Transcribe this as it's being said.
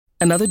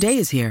Another day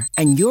is here,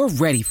 and you're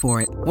ready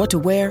for it. What to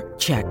wear?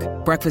 Check.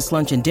 Breakfast,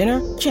 lunch, and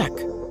dinner? Check.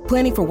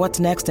 Planning for what's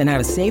next and how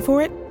to save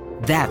for it?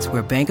 That's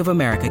where Bank of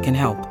America can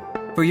help.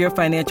 For your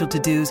financial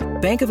to-dos,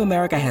 Bank of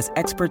America has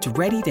experts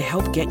ready to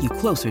help get you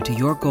closer to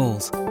your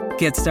goals.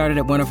 Get started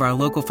at one of our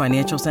local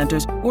financial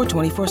centers or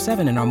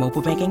 24/7 in our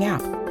mobile banking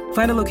app.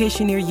 Find a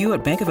location near you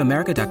at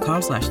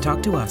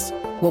bankofamerica.com/talktous.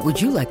 What would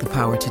you like the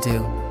power to do?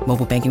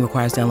 Mobile banking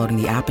requires downloading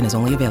the app and is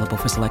only available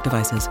for select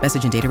devices.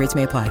 Message and data rates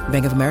may apply.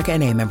 Bank of America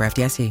N.A., member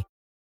FDIC.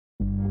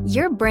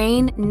 Your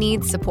brain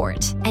needs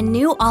support, and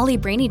new Ollie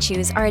Brainy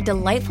Chews are a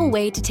delightful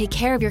way to take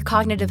care of your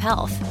cognitive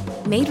health.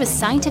 Made with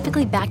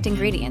scientifically backed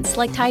ingredients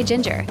like Thai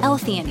ginger,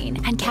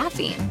 L-theanine, and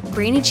caffeine,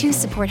 Brainy Chews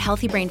support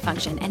healthy brain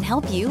function and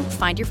help you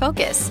find your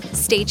focus,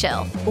 stay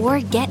chill, or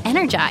get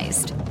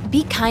energized.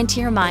 Be kind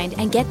to your mind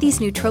and get these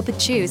nootropic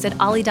chews at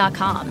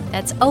ollie.com.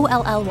 That's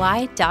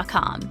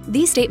OLLY.com.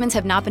 These statements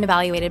have not been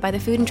evaluated by the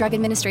Food and Drug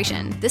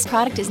Administration. This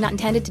product is not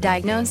intended to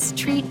diagnose,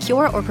 treat,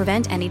 cure, or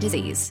prevent any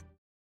disease.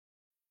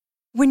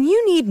 When you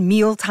need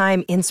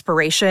mealtime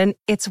inspiration,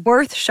 it's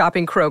worth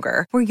shopping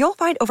Kroger, where you'll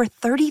find over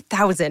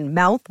 30,000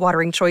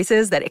 mouth-watering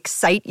choices that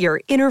excite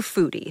your inner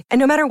foodie. And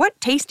no matter what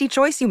tasty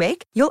choice you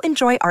make, you'll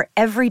enjoy our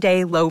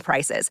everyday low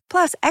prices,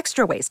 plus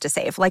extra ways to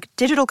save, like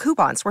digital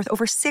coupons worth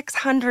over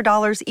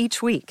 $600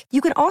 each week. You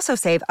can also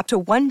save up to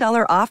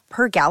 $1 off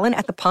per gallon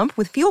at the pump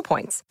with fuel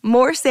points.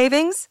 More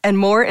savings and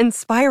more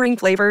inspiring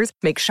flavors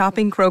make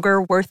shopping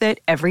Kroger worth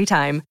it every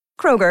time.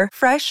 Kroger,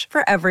 fresh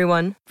for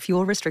everyone.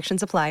 Fuel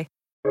restrictions apply.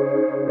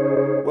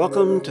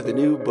 Welcome to the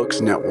New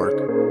Books Network.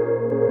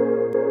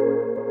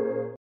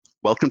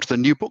 Welcome to the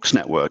New Books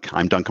Network.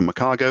 I'm Duncan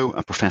McCargo,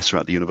 a professor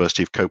at the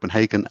University of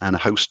Copenhagen and a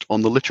host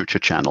on the Literature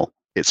Channel.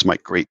 It's my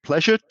great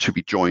pleasure to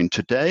be joined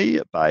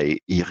today by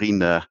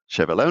Irina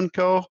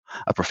Shevelenko,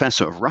 a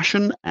professor of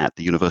Russian at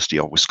the University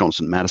of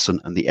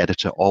Wisconsin-Madison and the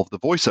editor of The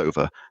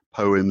Voiceover,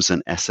 Poems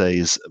and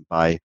Essays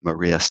by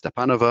Maria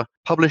Stepanova,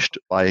 published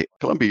by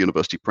Columbia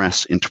University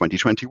Press in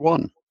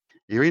 2021.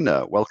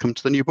 Irina, welcome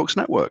to the New Books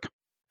Network.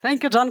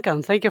 Thank you,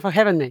 Duncan. Thank you for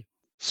having me.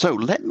 So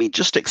let me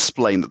just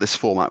explain that this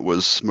format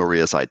was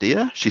Maria's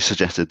idea. She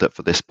suggested that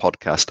for this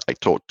podcast, I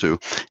talk to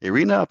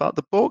Irina about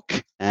the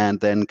book and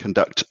then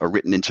conduct a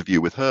written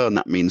interview with her. And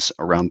that means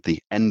around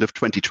the end of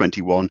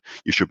 2021,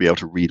 you should be able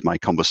to read my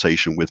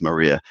conversation with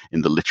Maria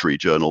in the literary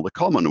journal, The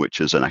Common, which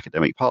is an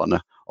academic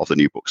partner of the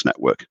New Books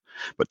Network.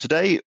 But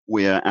today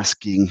we're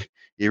asking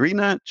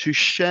Irina to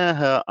share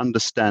her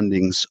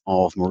understandings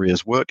of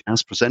Maria's work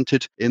as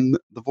presented in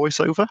The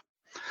Voiceover.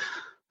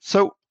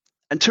 So,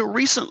 until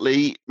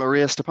recently,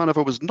 Maria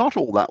Stepanova was not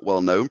all that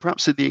well known,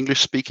 perhaps in the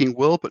English-speaking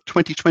world, but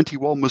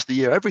 2021 was the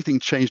year everything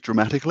changed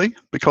dramatically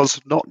because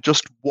not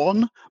just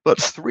one, but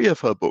three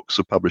of her books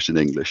were published in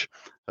English.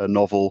 Her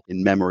novel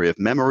In Memory of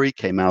Memory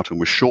came out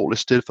and was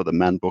shortlisted for the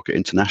Man Booker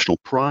International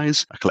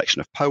Prize. A collection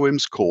of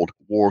poems called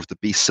War of the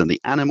Beasts and the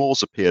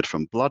Animals appeared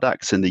from Blood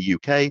Axe in the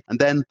UK. And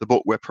then the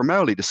book we're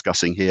primarily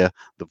discussing here,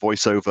 The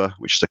Voiceover,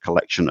 which is a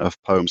collection of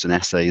poems and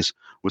essays,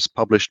 was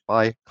published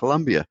by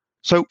Columbia.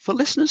 So for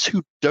listeners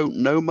who don't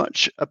know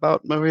much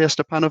about Maria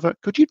Stepanova,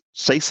 could you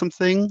say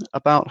something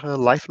about her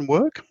life and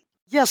work?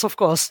 Yes, of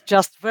course.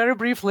 Just very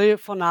briefly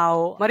for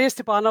now, Maria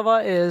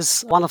Stepanova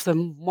is one of the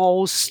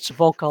most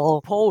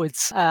vocal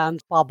poets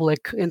and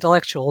public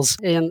intellectuals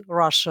in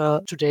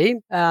Russia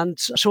today. And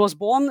she was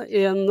born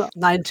in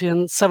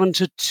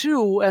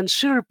 1972, and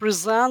she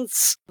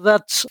represents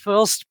that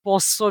first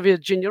post-Soviet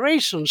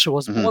generation. She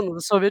was born in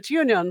the Soviet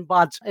Union,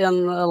 but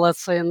in,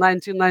 let's say,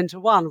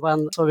 1991,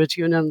 when the Soviet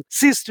Union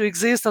ceased to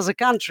exist as a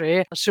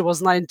country, she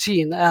was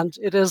 19. And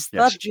it is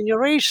that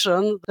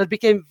generation that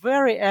became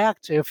very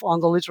active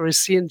on the literary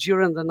scene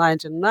during the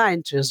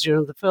 1990s,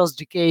 during the first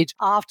decade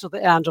after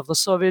the end of the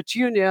Soviet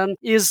Union,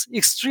 is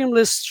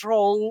extremely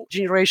strong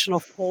generation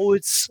of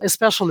poets,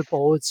 especially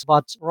poets,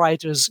 but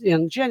writers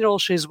in general.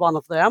 She's one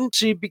of them.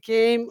 She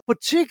became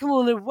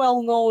particularly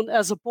well known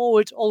as a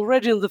poet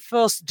already in the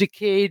first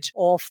decade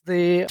of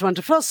the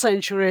 21st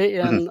century,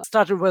 and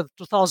starting with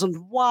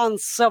 2001,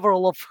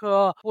 several of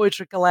her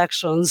poetry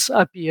collections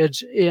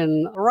appeared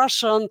in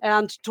Russian,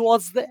 and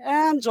towards the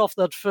end of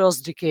that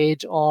first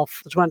decade of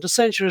the 20th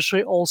century,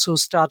 she also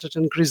started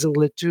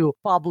increasingly to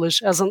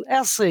publish as an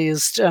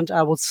essayist, and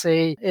I would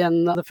say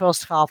in the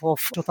first half of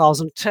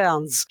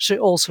 2010s, she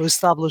also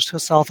established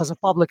herself as a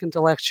public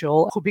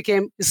intellectual who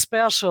became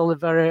especially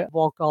very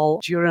vocal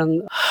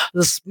during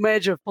this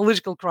major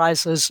political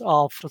crisis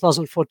of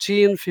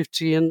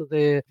 2014-15,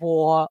 the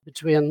war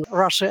between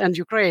Russia and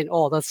Ukraine,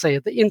 or let's say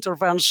the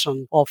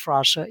intervention of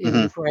Russia in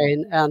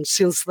Ukraine. And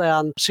since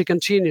then, she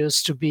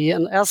continues to be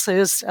an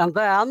essayist. And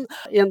then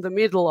in the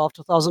middle of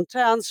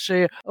 2010s,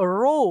 she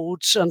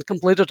wrote and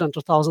completed in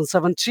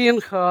 2017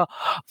 her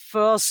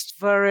first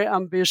very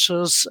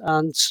ambitious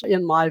and,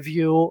 in my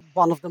view,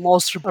 one of the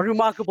most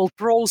remarkable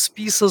prose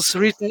pieces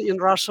written in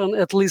Russian,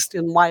 at least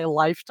in my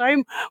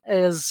lifetime,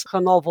 is her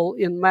novel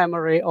In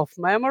Memory of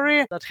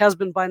Memory, that has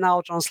been by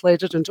now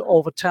translated into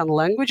over 10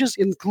 languages,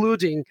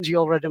 including, you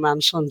already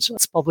mentioned,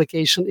 its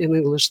publication in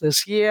English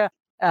this year.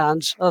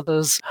 and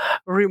this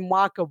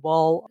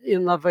remarkable,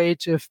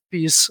 innovative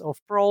piece of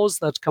prose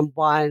that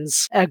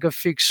combines ego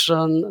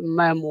fiction,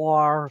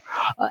 memoir,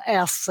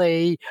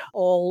 essay,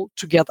 all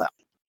together.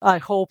 I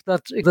hope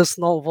that this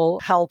novel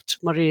helped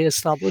Maria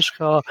establish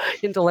her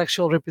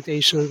intellectual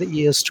reputation in the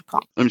years to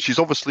come. I mean, she's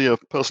obviously a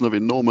person of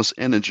enormous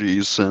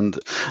energies and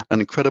an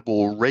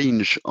incredible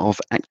range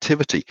of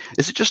activity.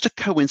 Is it just a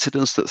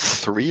coincidence that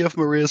 3 of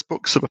Maria's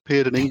books have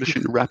appeared in English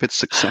in rapid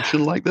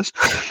succession like this?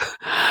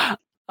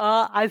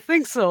 I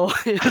think so.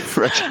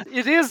 Right.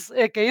 It is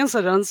a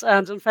coincidence.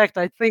 And in fact,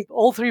 I think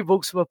all 3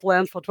 books were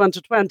planned for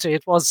 2020.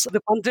 It was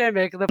the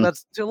pandemic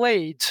that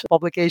delayed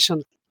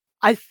publication.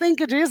 I think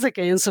it is a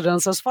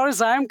coincidence. As far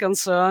as I'm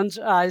concerned,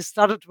 I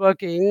started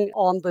working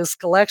on this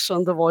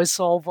collection, The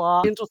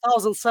Voiceover, in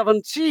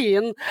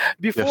 2017,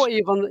 before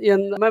even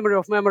In Memory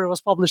of Memory was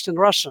published in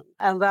Russian.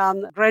 And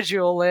then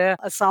gradually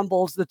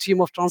assembled the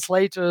team of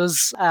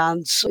translators.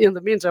 And in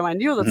the meantime, I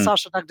knew that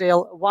Sasha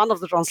Dugdale, one of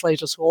the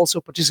translators who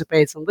also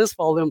participates in this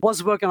volume,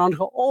 was working on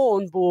her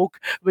own book,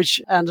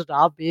 which ended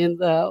up being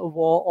The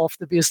War of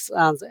the Beasts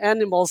and the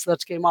Animals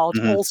that came out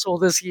also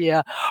this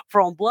year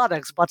from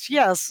Bloodex. But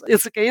yes,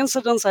 it's a coincidence.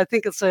 I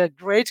think it's a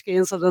great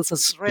coincidence.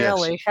 It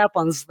rarely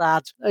happens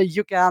that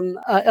you can,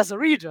 as a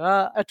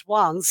reader, at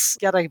once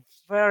get a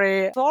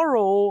very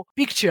thorough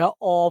picture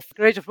of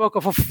creative work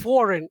of a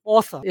foreign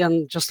author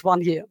in just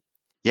 1 year.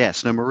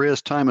 Yes, no,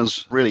 Maria's time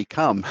has really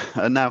come.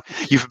 And now,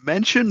 you've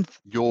mentioned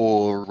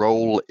your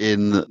role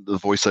in the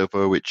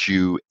voiceover, which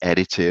you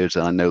edited,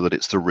 and I know that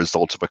it's the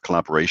result of a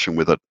collaboration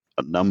with a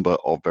number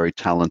of very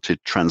talented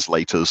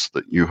translators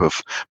that you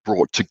have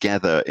brought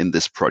together in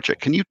this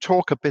project. Can you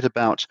talk a bit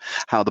about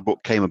how the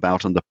book came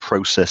about and the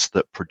process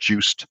that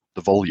produced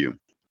the volume?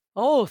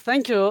 Oh,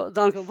 thank you,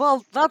 Duncan.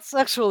 Well, that's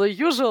actually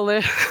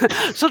usually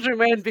should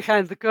remain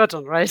behind the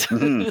curtain, right?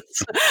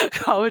 It's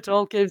how it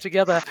all came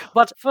together.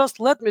 But first,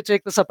 let me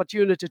take this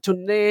opportunity to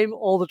name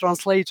all the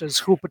translators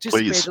who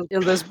participated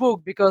in this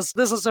book, because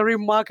this is a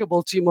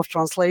remarkable team of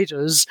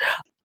translators.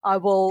 I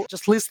will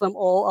just list them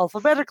all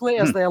alphabetically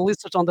as they are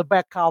listed on the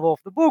back cover of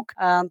the book.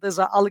 And these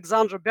are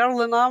Alexandra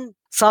Berliner,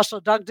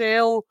 Sasha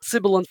Dugdale,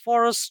 Sibyl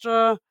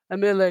Forrester,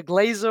 Amelia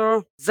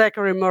Glazer,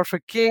 Zachary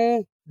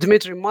Murphy-King,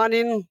 Dmitry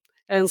Manin,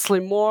 Ainsley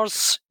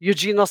Morse,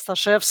 Eugene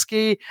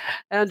Ostashevsky,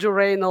 Andrew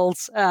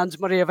Reynolds, and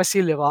Maria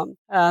Vasilyeva.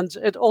 And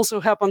it also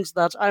happened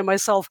that I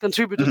myself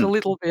contributed a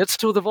little bit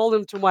to the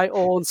volume to my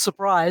own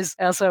surprise.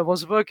 As I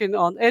was working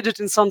on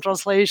editing some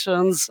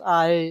translations,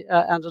 I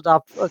ended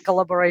up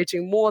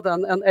collaborating more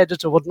than an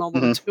editor would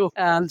normally do.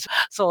 And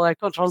so I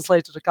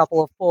translated a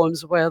couple of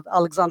poems with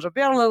Alexandra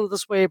Berlin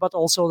this way, but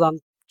also then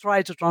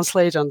tried to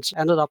translate and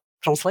ended up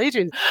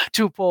translating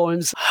 2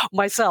 poems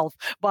myself.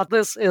 But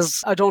this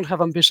is, I don't have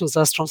ambitions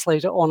as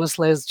translator,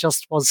 honestly. It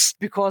just was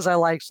because I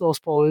liked those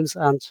poems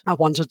and I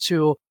wanted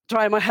to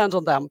try my hand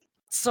on them.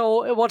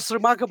 So what's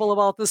remarkable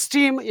about this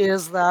team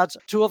is that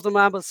 2 of the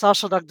members,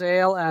 Sasha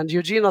Dugdale and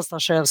Eugene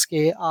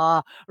Ostashevsky,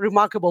 are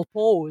remarkable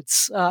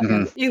poets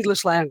in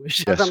English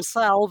language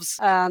themselves.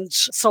 And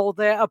so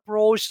their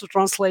approach to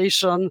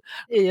translation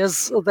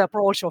is the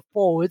approach of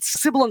poets.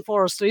 Sibyl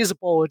Forrester is a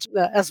poet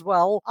as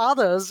well.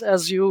 Others,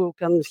 as you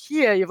can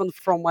hear even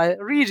from my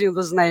reading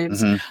these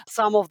names,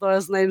 some of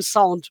those names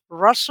sound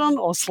Russian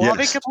or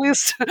Slavic at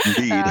least.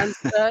 Indeed. And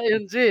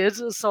indeed.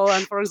 So,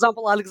 and for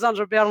example,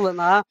 Alexandra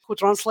Berliner, who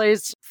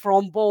translates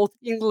from both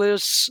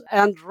English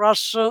and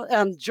Russian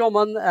and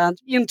German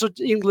and into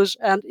English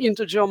and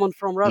into German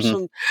from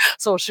Russian.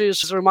 So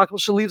she's remarkable.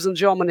 She lives in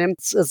Germany.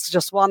 It's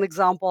just one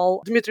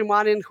example. Dmitry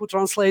Manin, who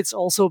translates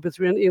also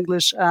between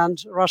English and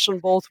Russian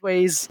both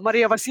ways.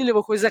 Maria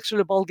Vasilyeva, who is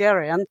actually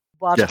Bulgarian,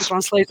 but who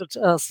translated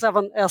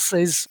 7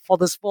 essays for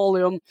this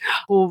volume,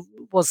 who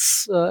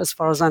was, as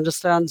far as I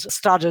understand,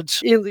 studied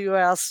in the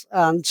US.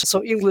 And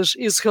so English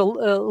is her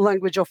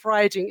language of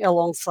writing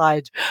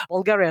alongside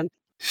Bulgarian.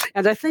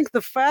 And I think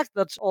the fact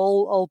that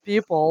all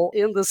people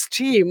in this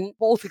team,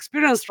 both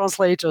experienced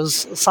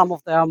translators, some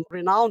of them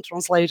renowned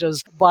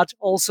translators, but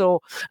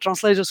also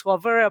translators who are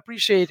very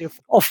appreciative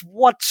of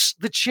what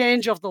the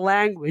change of the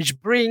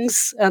language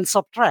brings and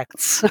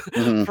subtracts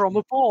from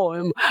a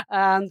poem.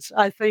 And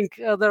I think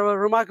there are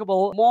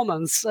remarkable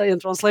moments in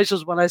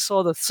translations when I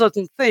saw that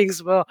certain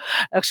things were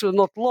actually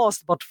not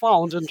lost, but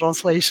found in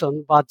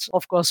translation. But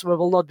of course, we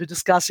will not be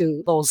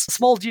discussing those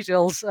small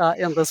details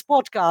in this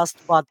podcast,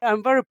 but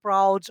I'm very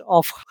proud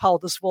of how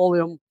this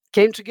volume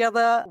came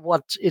together,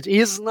 what it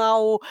is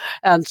now,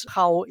 and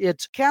how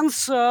it can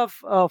serve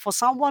for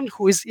someone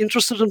who is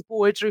interested in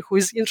poetry, who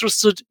is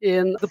interested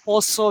in the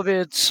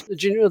post-Soviet,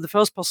 the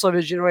first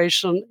post-Soviet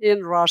generation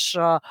in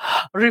Russia,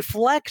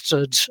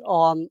 reflected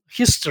on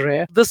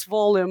history. This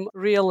volume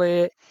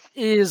really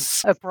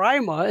is a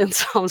primer in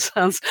some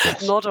sense,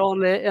 not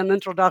only an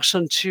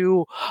introduction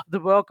to the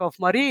work of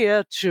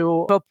Maria,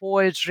 to her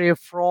poetry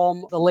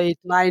from the late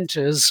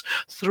 90s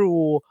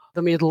through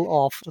the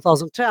middle of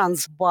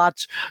 2010s,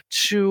 but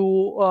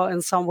to,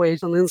 in some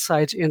ways, an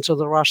insight into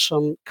the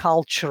Russian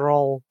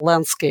cultural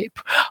landscape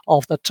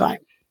of that time.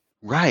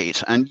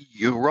 Right, and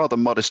you're rather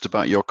modest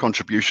about your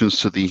contributions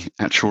to the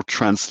actual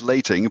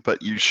translating, but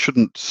you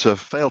shouldn't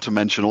fail to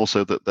mention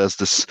also that there's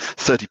this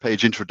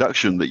 30-page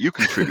introduction that you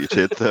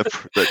contributed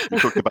that you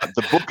talk about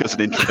the book as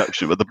an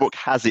introduction, but the book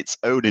has its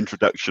own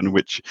introduction,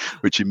 which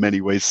in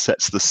many ways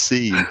sets the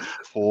scene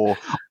for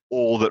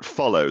all that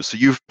follows. So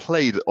you've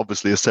played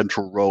obviously a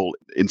central role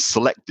in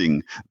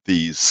selecting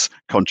these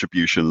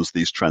contributions,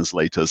 these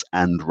translators,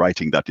 and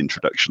writing that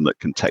introduction that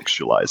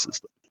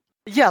contextualizes them.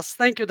 Yes,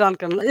 thank you,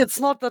 Duncan. It's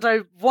not that I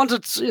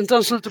wanted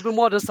intentionally to be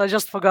modest. I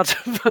just forgot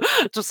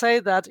to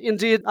say that.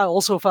 Indeed, I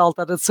also felt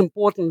that it's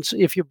important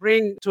if you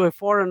bring to a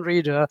foreign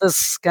reader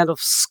this kind of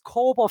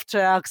scope of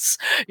texts,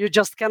 you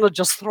just cannot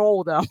just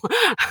throw them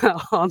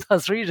on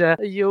this reader.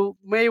 You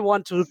may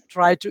want to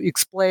try to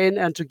explain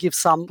and to give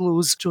some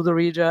clues to the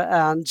reader.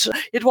 And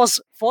it was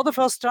for the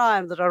first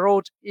time that I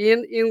wrote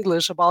in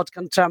English about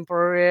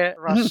contemporary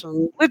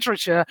Russian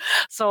literature.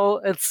 So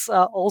it's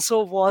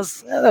also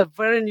was a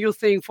very new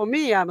thing for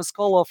me. I'm a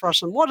scholar of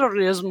Russian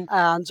modernism,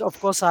 and of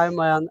course, I'm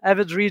an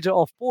avid reader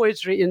of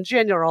poetry in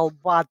general,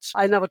 but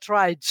I never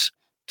tried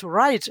to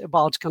write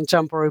about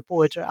contemporary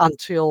poetry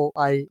until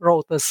I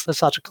wrote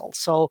this article.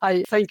 So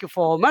I thank you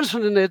for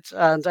mentioning it,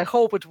 and I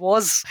hope it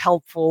was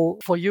helpful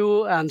for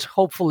you and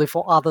hopefully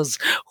for others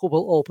who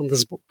will open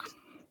this book.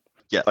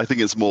 Yeah, I think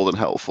it's more than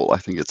helpful. I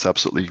think it's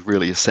absolutely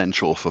really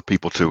essential for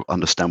people to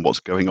understand what's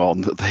going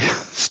on that they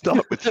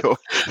start with your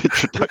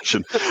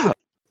introduction.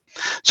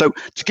 So,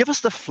 to give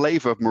us the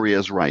flavor of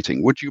Maria's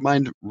writing, would you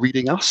mind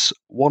reading us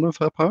one of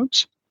her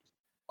poems?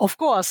 Of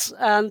course,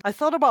 and I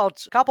thought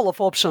about a couple of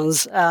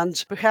options,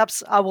 and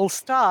perhaps I will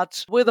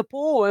start with a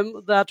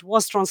poem that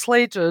was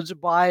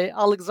translated by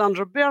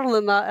Alexandra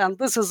Berliner, and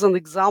this is an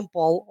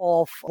example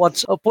of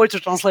what poetry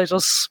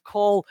translators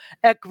call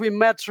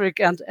equimetric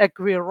and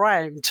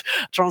equirhymed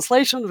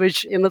translation,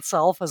 which in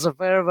itself is a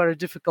very, very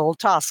difficult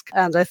task,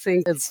 and I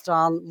think it's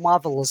done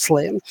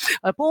marvelously.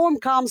 A poem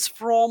comes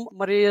from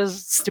Maria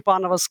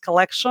Stepanova's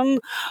collection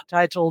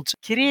titled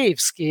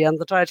Kireevsky, and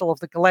the title of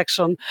the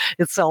collection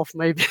itself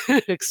may be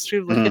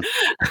extremely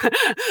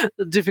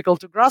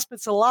difficult to grasp.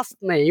 It's a last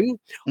name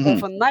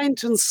of a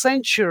 19th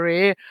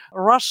century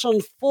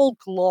Russian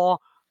folklore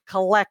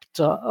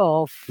collector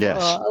of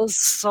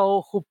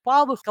who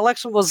published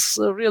collection was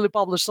really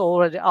published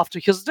already after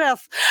his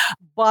death,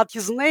 but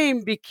his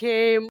name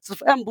became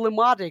sort of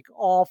emblematic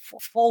of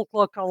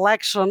folklore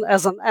collection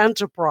as an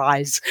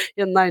enterprise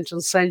in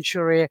 19th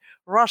century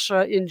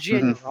Russia in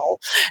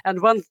general.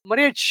 And when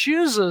Maria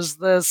chooses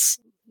this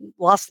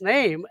last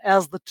name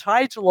as the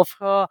title of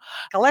her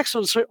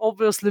collection, she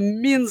obviously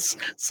means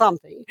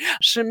something.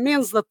 She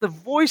means that the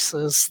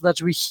voices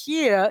that we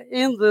hear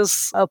in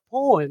these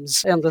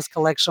poems in this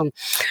collection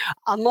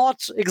are not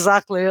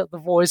exactly the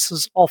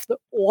voices of the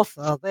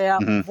author. They are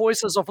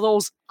voices of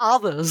those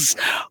others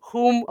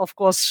whom, of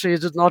course, she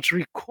did not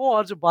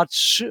record, but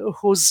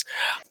whose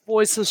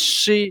voices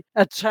she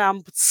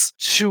attempts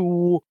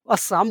to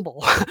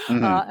assemble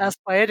as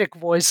poetic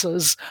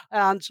voices.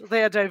 And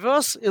they are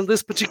diverse in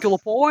this particular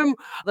poem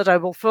that I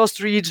will first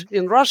read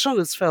in Russian.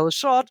 It's fairly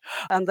short.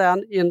 And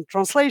then in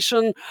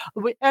translation,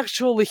 we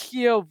actually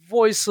hear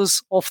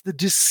voices of the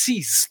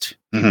deceased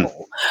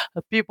people,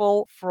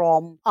 people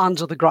from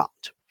under the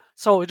ground.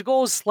 So it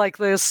goes like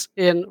this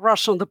in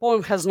Russian. The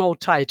poem has no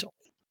title.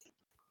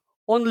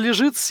 Он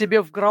лежит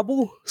себе в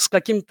гробу с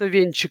каким-то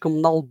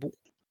венчиком на лбу.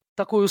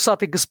 Такой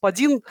усатый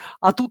господин,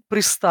 а тут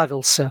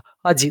приставился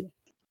один.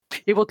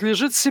 И вот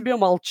лежит себе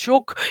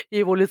молчок, и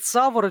его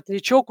лица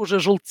воротничок уже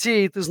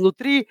желтеет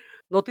изнутри,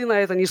 но ты на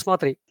это не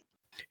смотри.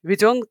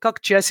 Ведь он, как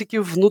часики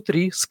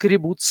внутри,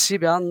 скребут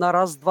себя на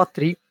раз, два,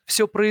 три.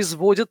 Все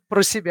производит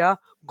про себя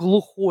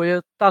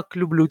глухое «так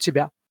люблю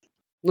тебя».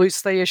 Но из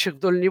стоящих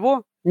вдоль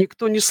него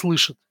никто не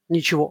слышит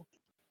ничего.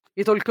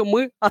 И только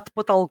мы от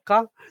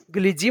потолка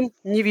глядим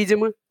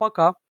невидимы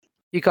пока.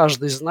 И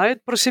каждый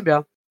знает про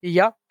себя. И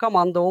я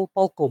командовал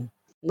полком.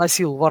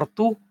 Носил во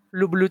рту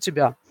 «люблю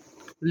тебя».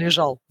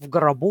 Лежал в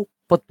гробу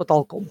под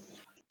потолком.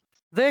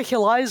 There he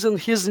lies in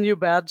his new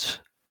bed,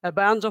 a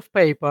band of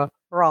paper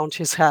round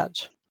his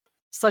head.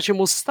 Such a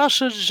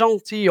mustached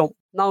gentilhomme,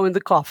 now in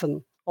the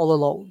coffin, all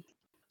alone.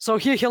 So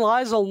here he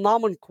lies all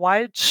numb and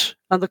quiet,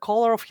 and the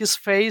color of his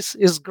face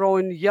is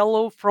growing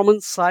yellow from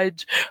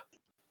inside,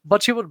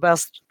 but you would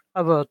best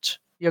avert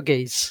your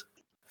gaze.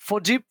 For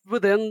deep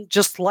within,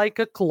 just like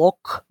a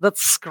clock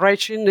that's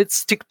scratching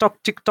its tick-tock,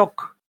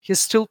 tick-tock, he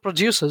still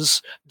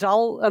produces,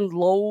 dull and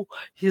low,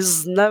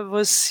 he's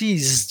never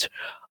ceased.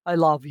 I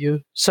love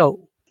you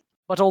so.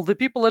 But all the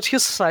people at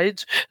his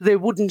side, they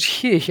wouldn't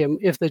hear him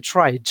if they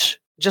tried.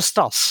 Just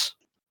us.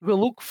 We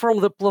look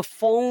from the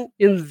plafond,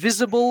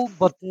 invisible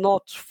but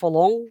not for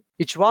long,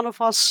 each one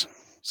of us,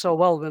 so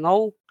well we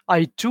know.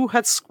 I too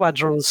had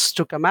squadrons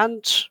to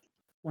command.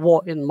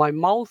 War in my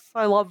mouth,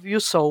 I love you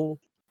so.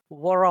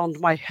 War round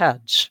my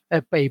head,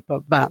 a paper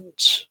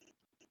band.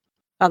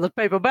 And the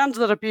paper band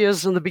that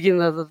appears in the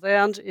beginning and at the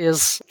end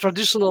is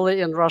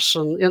traditionally in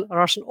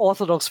Russian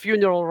Orthodox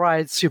funeral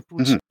rites. You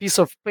put a piece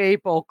of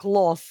paper or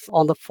cloth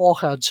on the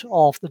forehead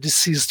of the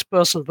deceased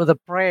person with a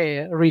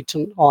prayer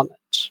written on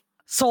it.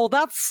 So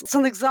that's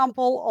an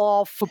example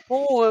of a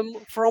poem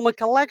from a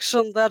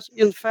collection that,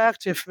 in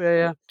fact, if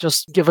we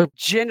just give a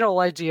general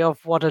idea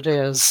of what it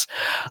is,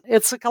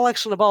 it's a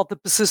collection about the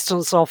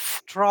persistence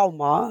of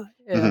trauma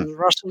in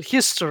Russian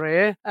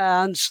history,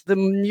 and the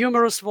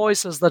numerous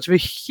voices that we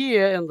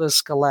hear in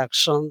this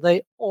collection,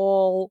 they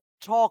all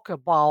talk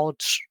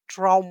about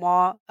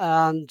trauma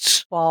and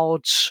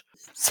about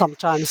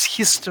sometimes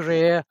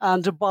history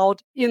and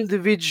about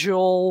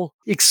individual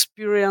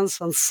experience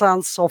and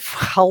sense of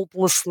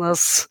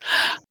helplessness,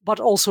 but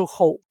also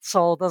hope.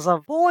 So those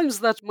are poems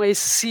that may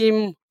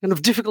seem kind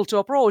of difficult to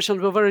approach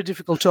and were very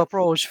difficult to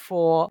approach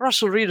for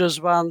Russian readers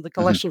when the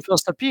collection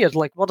first appeared.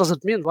 Like, what does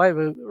it mean? Why are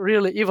we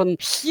really even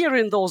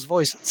hearing those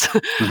voices?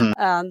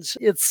 And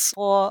it's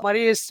for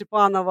Maria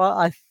Stepanova,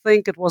 I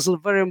think it was a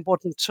very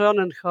important turn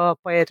in her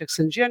poetics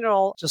in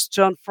general, just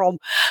turn from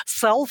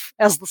self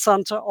as the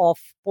center of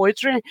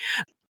poetry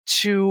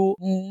to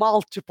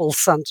multiple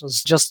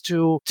centers, just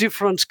to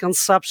different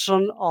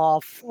conception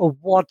of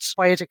what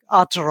poetic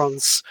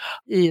utterance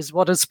is,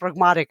 what its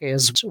pragmatic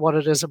is, what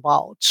it is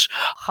about,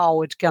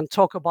 how it can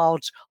talk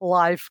about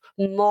life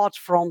not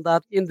from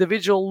that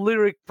individual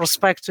lyric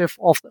perspective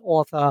of the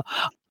author,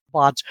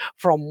 but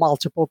from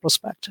multiple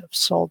perspectives.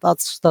 So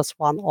that's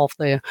one of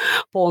the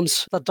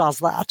poems that does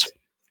that.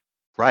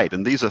 Right,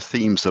 and these are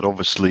themes that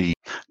obviously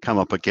come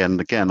up again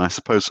and again. I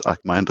suppose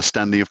my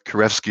understanding of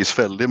Kurevsky is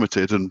fairly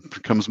limited and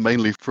comes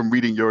mainly from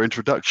reading your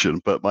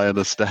introduction, but my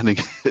understanding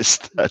is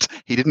that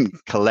he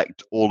didn't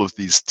collect all of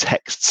these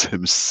texts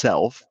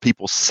himself.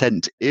 People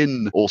sent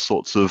in all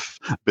sorts of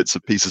bits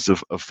and pieces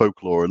of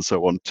folklore and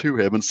so on to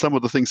him, and some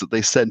of the things that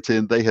they sent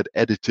in, they had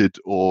edited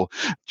or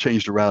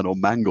changed around or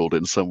mangled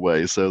in some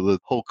way. So the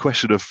whole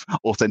question of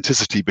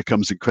authenticity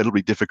becomes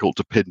incredibly difficult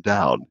to pin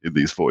down in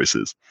these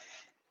voices.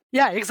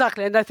 Yeah,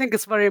 exactly. And I think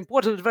it's very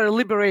important, very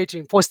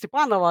liberating for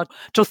Stepanova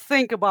to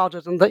think about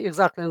it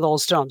exactly in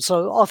those terms.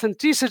 So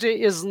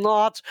authenticity is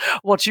not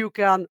what you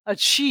can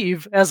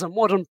achieve as a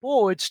modern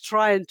poet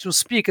trying to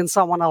speak in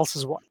someone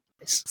else's voice.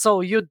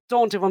 So you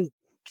don't even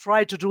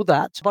try to do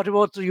that. But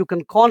what you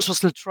can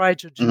consciously try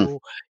to do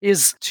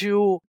is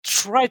to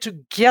try to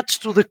get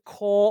to the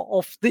core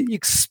of the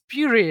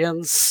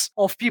experience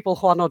of people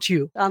who are not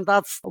you. And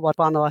that's what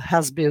Stepanova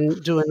has been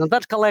doing in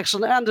that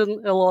collection and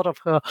in a lot of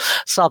her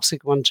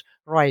subsequent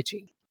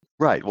writing.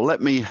 Right. Well,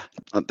 let me,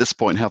 at this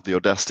point, have the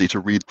audacity to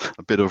read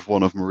a bit of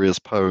one of Maria's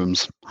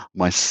poems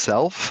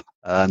myself.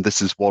 And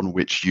this is one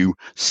which you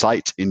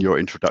cite in your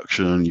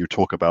introduction and you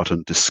talk about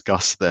and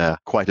discuss there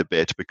quite a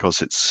bit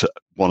because it's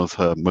one of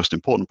her most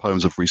important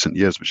poems of recent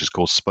years, which is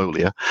called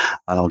Spolia.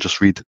 And I'll just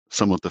read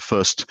some of the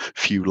first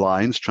few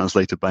lines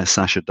translated by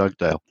Sasha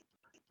Dugdale.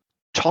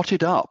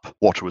 Totted up,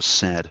 what was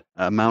said,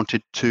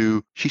 amounted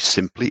to, she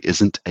simply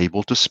isn't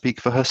able to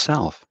speak for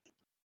herself.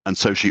 And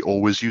so she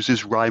always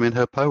uses rhyme in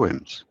her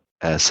poems,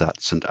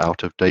 ersatz and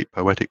out-of-date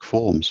poetic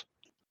forms.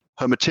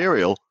 Her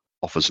material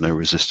offers no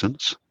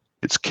resistance.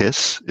 Its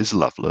kiss is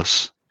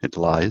loveless. It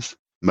lies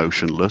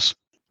motionless.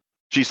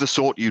 She's the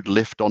sort you'd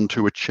lift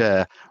onto a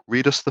chair.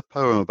 Read us the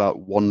poem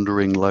about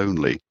wandering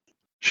lonely.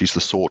 She's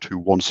the sort who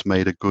once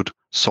made a good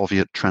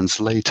Soviet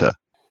translator,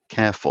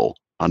 careful,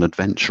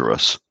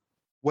 unadventurous.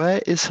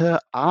 Where is her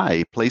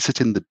eye? Place it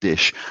in the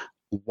dish.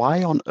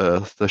 Why on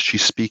earth does she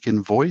speak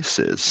in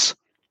voices?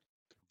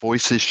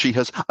 Voices she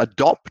has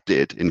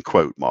adopted, in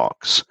quote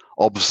marks.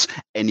 Obs,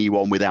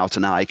 anyone without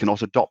an eye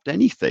cannot adopt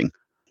anything.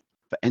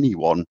 For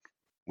anyone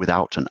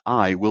without an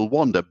eye will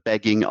wander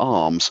begging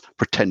alms,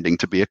 pretending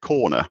to be a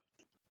corner,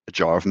 a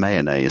jar of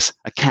mayonnaise,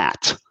 a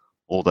cat,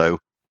 although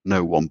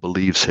no one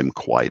believes him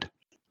quite.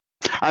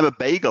 I'm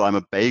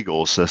a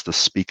bagel, says the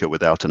speaker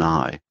without an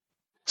eye.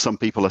 Some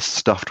people are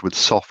stuffed with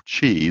soft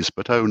cheese,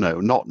 but oh no,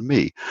 not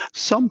me.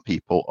 Some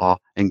people are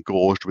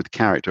engorged with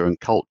character and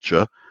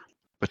culture,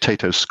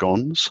 potato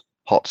scones,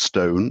 hot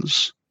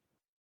stones.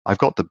 I've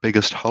got the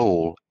biggest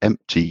hole,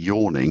 empty,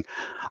 yawning.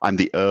 I'm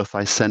the earth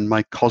I send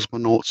my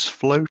cosmonauts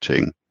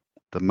floating,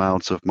 the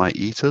mouths of my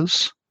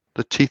eaters,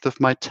 the teeth of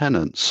my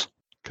tenants,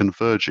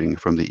 converging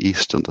from the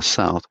east and the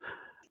south.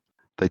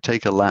 They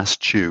take a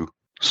last chew,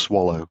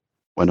 swallow,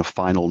 when a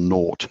final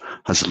naught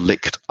has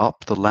licked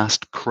up the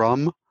last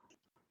crumb.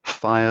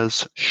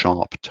 Fire's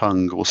sharp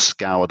tongue will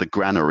scour the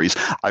granaries.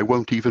 I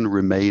won't even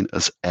remain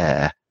as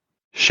air,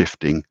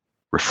 shifting,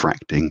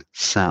 refracting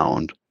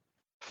sound,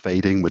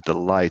 fading with the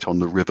light on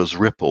the river's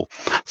ripple,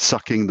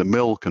 sucking the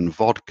milk and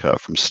vodka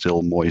from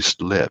still moist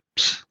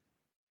lips.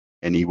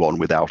 Anyone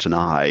without an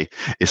eye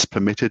is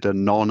permitted a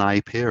non-eye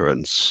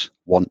appearance,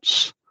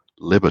 once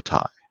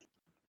liberti.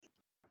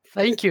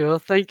 Thank you.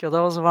 That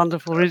was a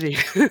wonderful reading.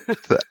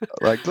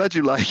 I'm glad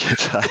you like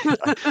it.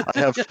 I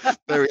have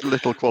very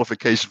little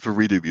qualification for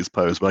reading these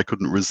poems, but I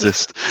couldn't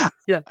resist.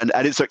 Yeah. And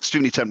it's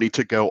extremely tempting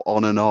to go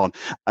on and on.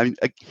 I mean,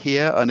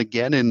 here and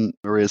again in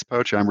Maria's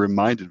poetry, I'm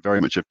reminded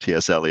very much of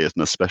T.S. Eliot,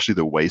 and especially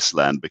The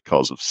Wasteland,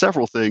 because of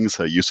several things: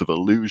 her use of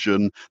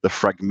illusion, the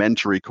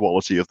fragmentary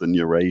quality of the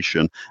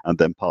narration, and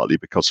then partly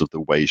because of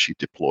the way she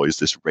deploys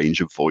this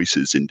range of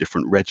voices in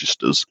different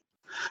registers.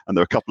 And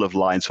there are a couple of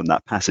lines from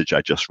that passage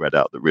I just read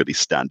out that really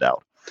stand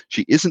out.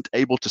 She isn't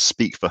able to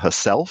speak for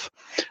herself,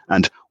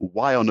 and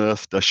why on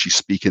earth does she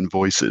speak in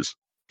voices?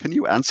 Can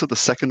you answer the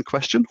second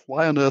question?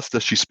 Why on earth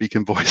does she speak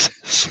in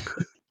voices?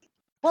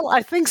 Well,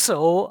 I think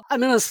so. I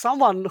mean, as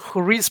someone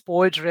who reads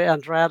poetry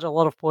and read a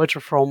lot of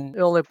poetry from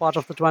early part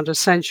of the 20th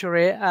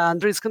century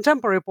and reads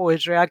contemporary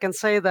poetry, I can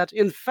say that,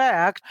 in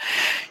fact,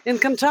 in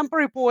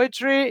contemporary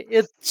poetry,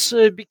 it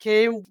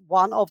became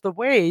one of the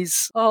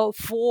ways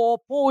for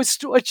poets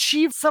to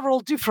achieve several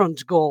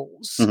different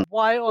goals. Mhm.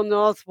 Why on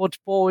earth would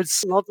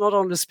poets not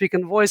only speak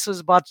in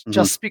voices, but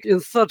just speak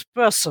in third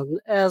person,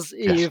 as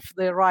if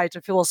they write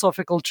a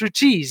philosophical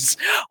treatise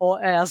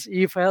or as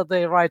if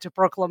they write a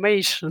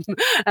proclamation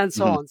and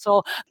so on.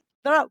 So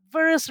there are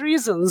various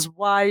reasons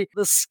why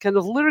this kind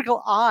of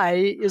lyrical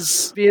eye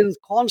is being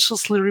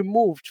consciously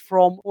removed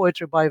from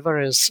poetry by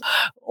various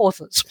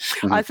authors.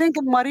 I think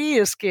in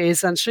Maria's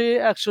case, and she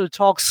actually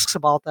talks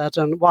about that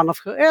in one of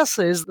her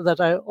essays that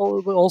I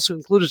also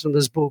included in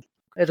this book.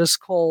 It is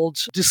called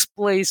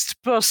Displaced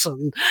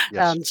Person.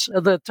 Yes.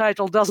 And the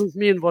title doesn't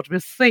mean what we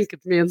think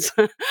it means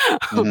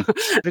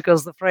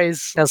because the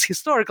phrase has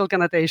historical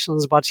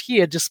connotations. But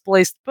here,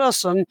 displaced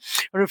person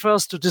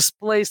refers to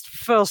displaced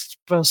first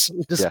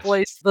person,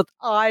 displaced that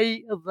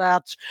I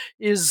that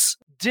is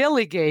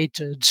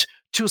delegated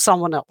to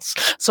someone else.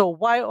 So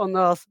why on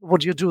earth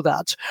would you do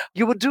that?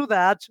 You would do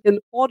that in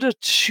order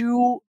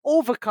to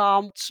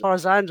overcome, as far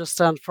as I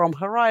understand from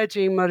her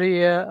writing,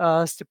 Maria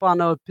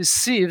Stepanova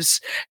perceives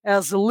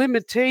as a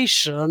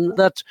limitation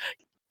that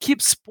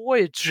keeps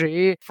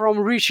poetry from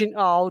reaching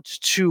out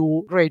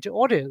to greater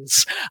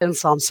audience in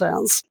some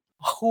sense,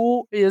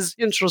 who is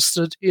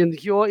interested in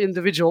your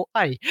individual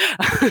I.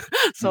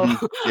 So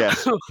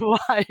Yes.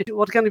 why?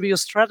 What can be your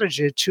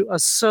strategy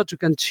to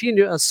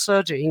continue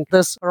asserting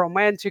this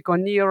romantic or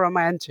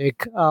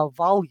neo-romantic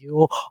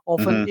value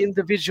of an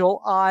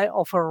individual I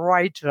of a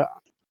writer?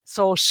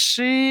 So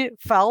she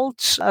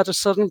felt at a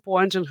certain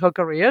point in her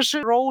career, she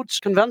wrote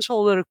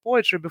conventional lyric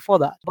poetry before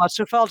that, but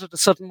she felt at a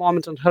certain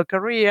moment in her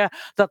career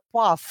that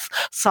path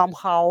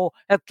somehow,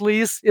 at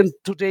least in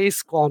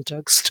today's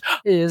context,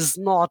 is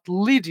not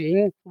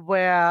leading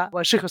where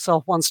she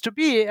herself wants to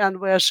be and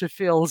where she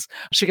feels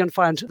she can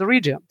find the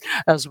reader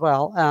as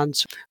well.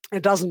 And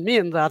it doesn't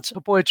mean that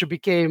the poetry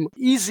became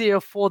easier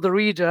for the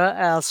reader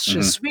as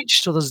she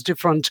switched to this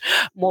different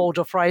mode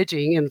of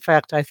writing. In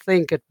fact, I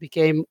think it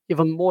became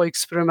even more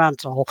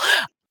experimental.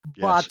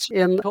 But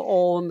in her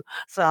own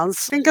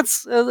sense, I think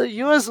it's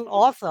you as an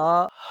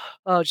author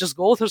just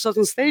go through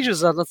certain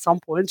stages, and at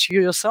some point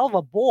you yourself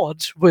are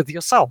bored with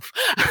yourself.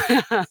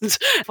 And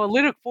for a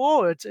lyric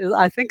poet,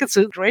 I think it's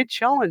a great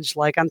challenge.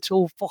 Like,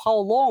 until for how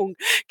long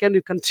can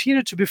you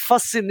continue to be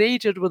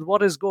fascinated with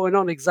what is going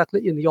on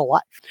exactly in your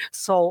life?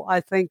 So I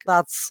think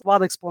that's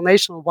one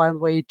explanation, one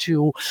way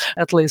to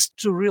at least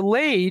to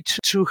relate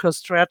to her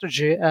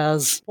strategy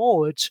as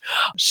poet.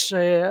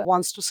 She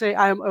wants to say,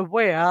 I am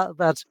aware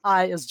that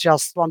I is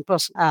just one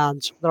person,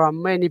 and there are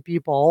many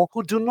people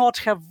who do not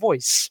have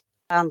voice.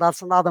 And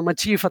that's another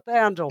motif at the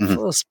end of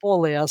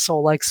Spolia. So,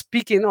 like,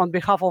 speaking on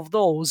behalf of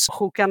those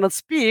who cannot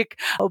speak,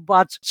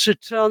 but she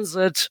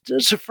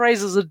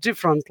phrases it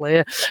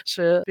differently.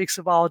 She speaks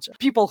about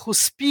people who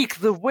speak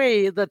the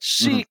way that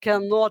she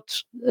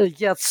cannot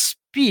yet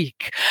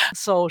speak.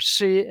 So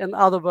she, in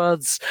other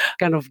words,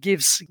 kind of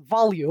gives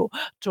value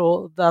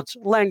to that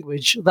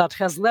language that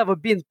has never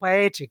been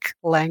poetic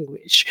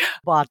language,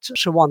 but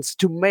she wants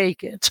to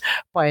make it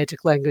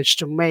poetic language,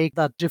 to make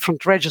that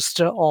different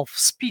register of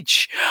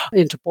speech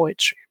into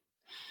poetry.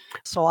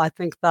 So I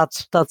think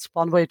that's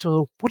one way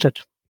to put it.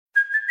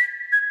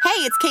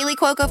 Hey, it's Kaylee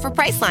Cuoco for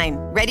Priceline.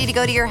 Ready to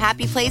go to your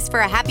happy place for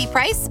a happy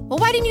price? Well,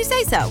 why didn't you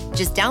say so?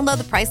 Just download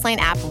the Priceline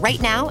app right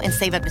now and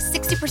save up to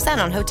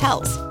 60% on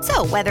hotels.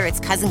 So whether it's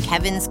Cousin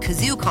Kevin's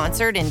Kazoo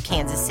Concert in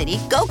Kansas City,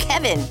 go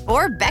Kevin,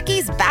 or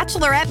Becky's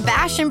Bachelorette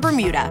Bash in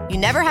Bermuda, you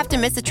never have to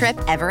miss a trip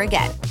ever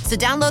again. So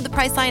download the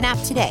Priceline app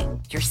today.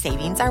 Your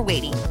savings are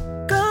waiting.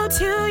 Go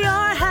to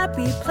your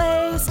happy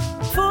place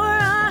for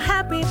a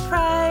happy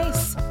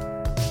price.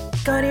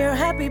 Go to your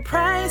happy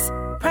price,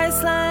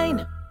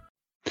 Priceline.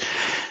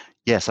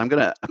 Yes, I'm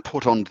going to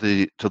put on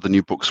to the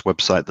New Books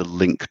website the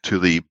link to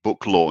the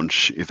book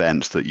launch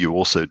event that you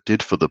also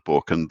did for the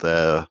book. And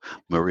there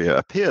Maria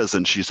appears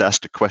and she's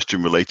asked a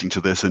question relating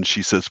to this. And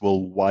she says, well,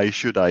 why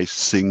should I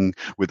sing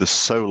with a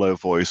solo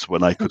voice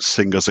when I could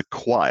sing as a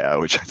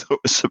choir? Which I thought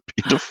was a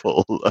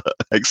beautiful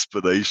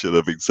explanation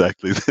of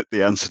exactly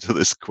the answer to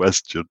this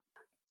question.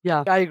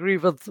 Yeah, I agree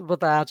with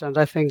that, and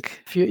I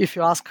think if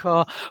you ask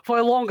her for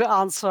a longer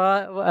answer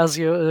as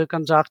you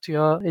conduct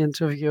your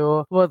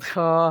interview with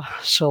her,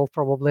 she'll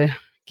probably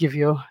give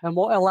you a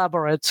more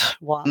elaborate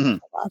one Mhm.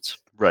 for that.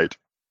 Right.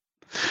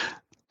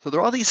 So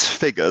there are these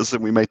figures,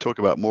 and we may talk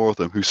about more of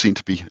them, who seem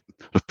to be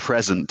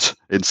present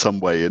in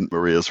some way in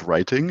Maria's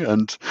writing,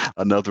 and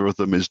another of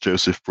them is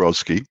Joseph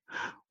Brodsky.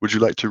 Would you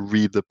like to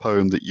read the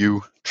poem that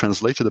you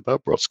translated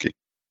about Brodsky?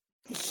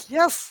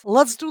 Yes,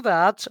 let's do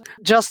that.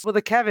 Just with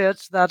the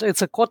caveat that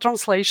it's a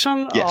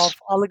co-translation Yes.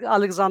 of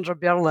Alexandra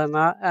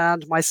Berliner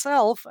and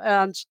myself.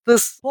 And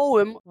this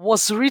poem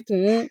was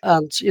written,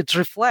 and it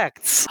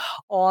reflects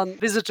on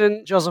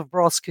visiting Joseph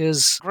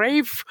Brodsky's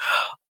grave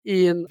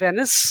in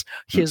Venice.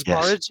 He is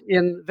Yes. buried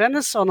in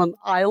Venice on an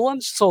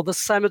island. So the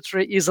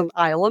cemetery is an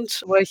island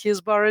where he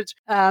is buried.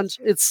 And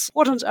it's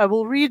important. I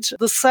will read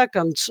the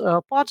second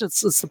part.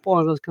 It's the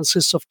poem that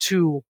consists of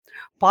two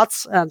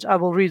parts, and I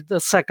will read the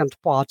second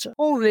part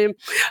only.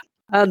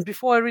 And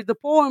before I read the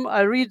poem,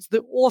 I read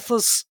the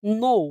author's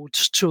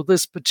note to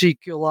this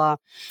particular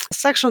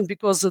section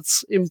because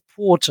it's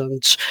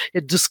important.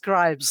 It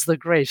describes the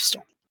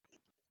gravestone.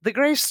 The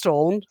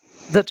gravestone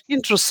that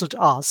interested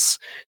us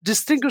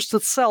distinguished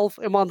itself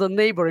among the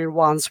neighboring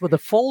ones with a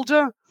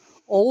folder,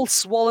 all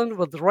swollen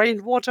with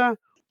rainwater,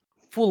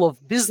 full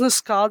of business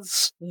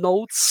cards,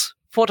 notes,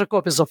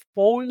 photocopies of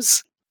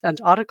poems and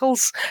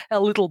articles, a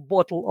little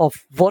bottle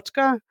of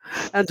vodka,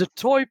 and a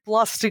toy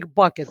plastic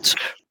bucket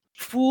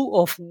full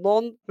of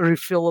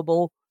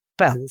non-refillable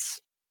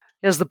pens.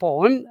 Here's the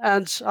poem,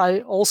 and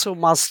I also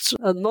must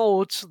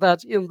note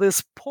that in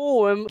this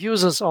poem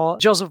uses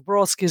Joseph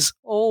Brodsky's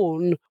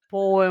own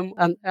poem,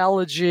 an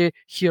elegy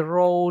he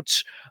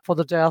wrote for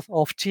the death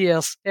of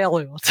T.S.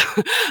 Eliot.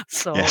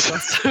 So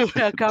Yes.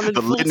 we are coming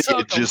The full lineage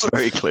circle. is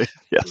very clear.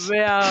 Yes. We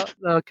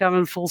are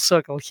coming full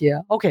circle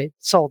here. Okay,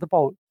 so the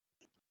poem.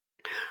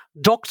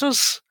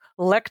 Doctors,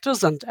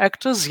 lectors, and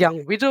actors,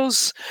 young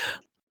widows,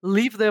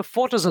 leave their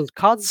photos and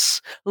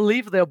cards,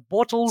 leave their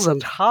bottles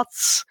and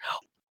hats,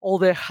 all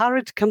their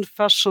hurried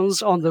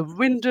confessions on the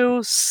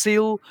window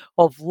sill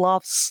of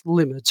love's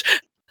limit.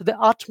 The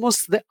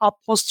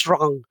utmost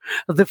rung,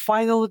 the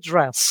final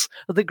address,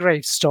 the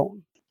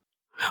gravestone.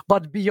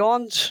 But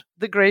beyond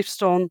the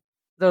gravestone,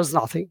 there's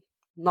nothing,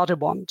 not a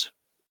bond.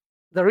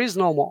 There is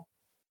no more,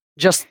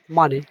 just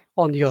money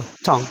on your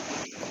tongue.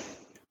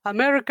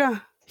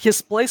 America,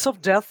 his place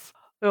of death,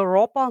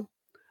 Europa,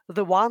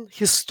 the one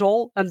he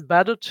stole and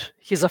bettered,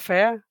 his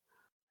affair,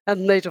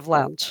 and native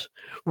land,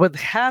 with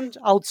hand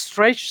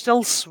outstretched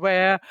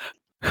elsewhere,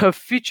 her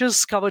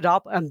features covered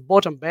up and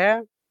bottom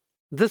bare,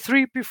 the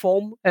three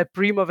perform a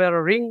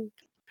primavera ring,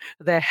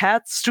 their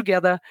heads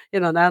together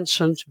in an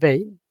ancient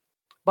vein.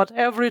 But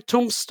every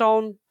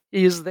tombstone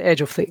is the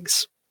edge of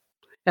things,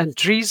 and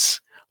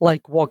trees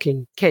like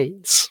walking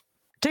canes.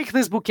 Take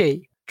this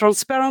bouquet,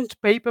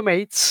 transparent paper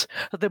mates,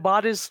 the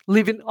bodies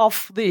living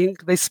off the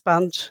ink they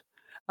spent,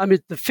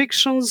 amid the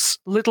fiction's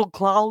little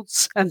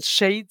clouds and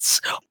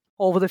shades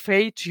over the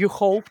fate you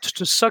hoped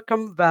to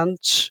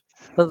circumvent,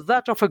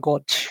 that of a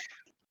god,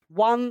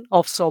 one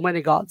of so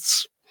many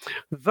gods.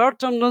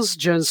 Vertumnus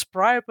gens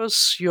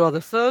priapus, you are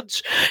the third.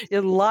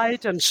 In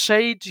light and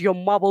shade, your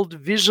marbled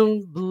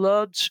vision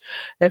blurred,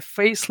 a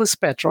faceless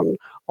patron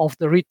of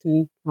the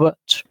written word.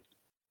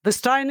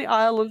 This tiny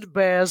island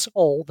bears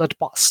all that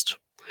passed.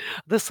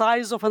 The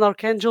size of an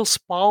archangel's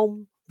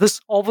palm,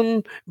 this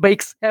oven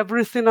bakes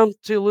everything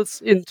until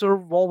it's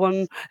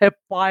interwoven, a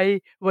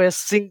pie where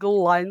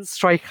single lines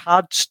try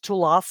hard to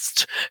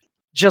last,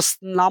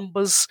 just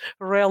numbers,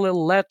 rarely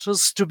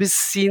letters to be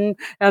seen,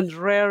 and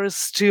rarer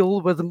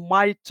still with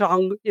my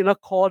tongue in a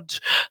chord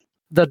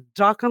that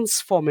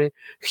darkens for me,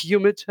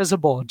 humid as a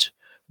board,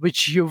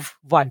 which you've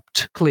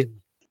wiped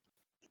clean.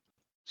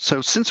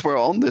 So since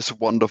we're on this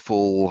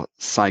wonderful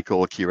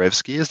cycle,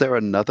 Kirevsky, is there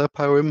another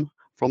poem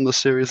from the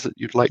series that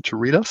you'd like to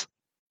read us?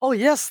 Oh,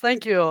 yes,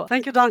 thank you.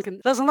 Thank you, Duncan.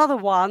 There's another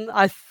one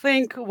I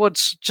think would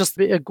just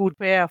be a good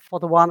pair for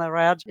the one I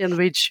read, in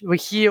which we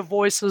hear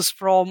voices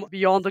from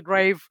beyond the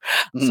grave.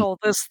 So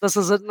this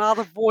is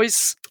another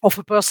voice of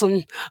a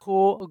person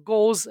who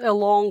goes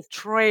along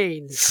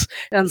trains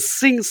and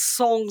sings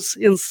songs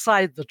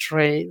inside the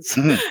trains.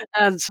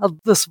 And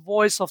this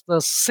voice of the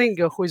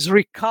singer who is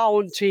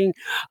recounting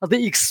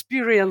the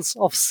experience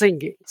of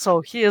singing.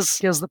 So here's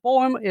the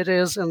poem. It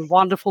is in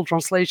wonderful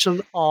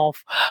translation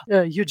of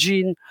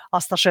Eugene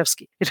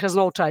Ostashevsky. It has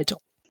no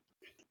title.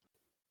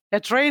 A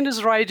train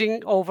is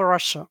riding over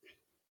Russia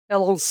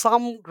along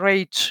some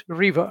great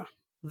river.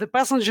 The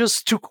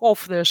passengers took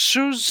off their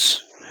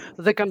shoes.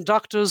 The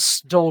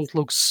conductors don't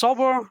look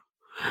sober.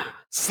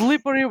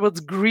 Slippery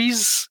with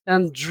grease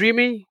and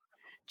dreamy,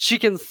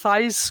 chicken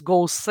thighs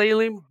go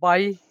sailing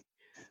by.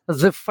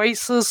 The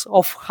faces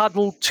of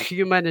huddled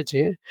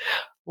humanity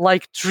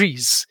like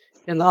trees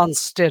in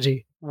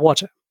unsteady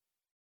water.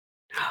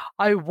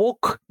 I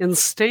walk in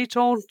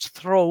state-owned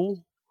throw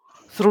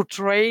through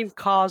train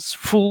cars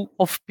full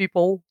of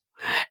people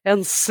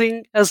and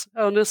sing as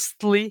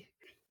earnestly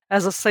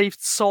as a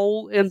saved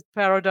soul in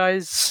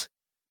paradise.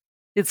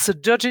 It's a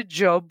dirty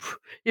job,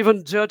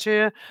 even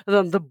dirtier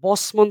than the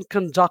bossman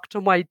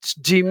conductor might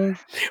deem.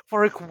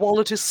 For a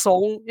quality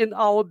song in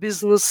our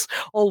business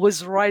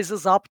always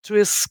rises up to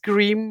a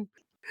scream.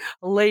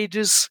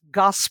 Ladies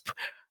gasp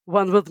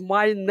when with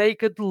my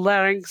naked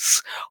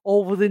larynx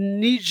over the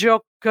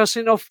knee-jerk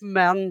cursing of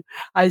men,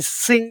 I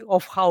sing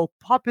of how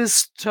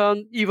puppies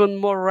turn even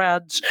more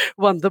red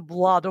when the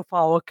blood of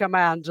our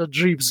commander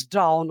drips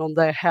down on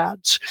their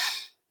heads.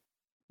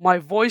 My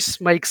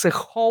voice makes a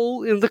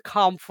hole in the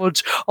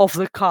comfort of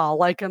the car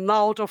like an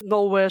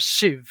out-of-nowhere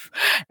shiv.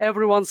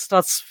 Everyone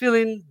starts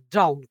feeling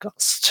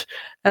downcast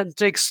and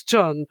takes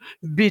turn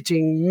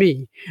beating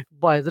me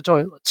by the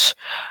toilet.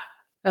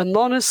 An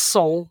honest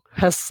song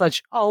has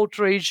such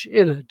outrage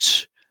in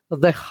it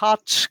that the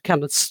heart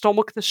cannot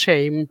stomach the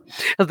shame,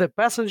 and the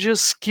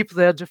passengers keep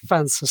their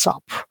defenses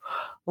up,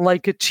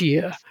 like a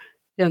tear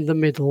in the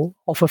middle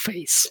of a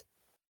face.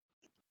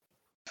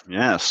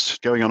 Yes,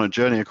 going on a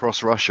journey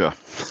across Russia.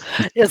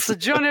 It's a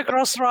journey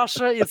across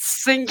Russia. It's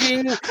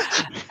singing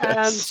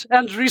Yes.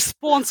 and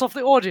response of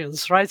the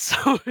audience, right?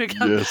 So we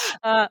can Yes.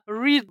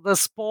 read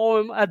this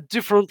poem at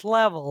different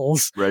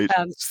levels Right.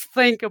 and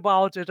think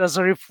about it as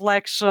a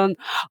reflection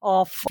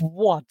of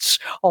what?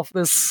 Of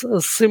this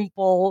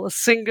simple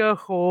singer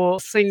who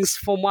sings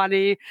for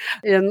money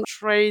in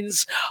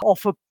trains,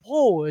 of a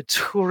poet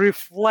who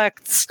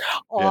reflects Yes.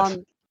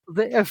 on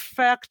the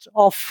effect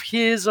of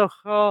his or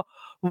her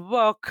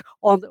work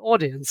on the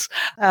audience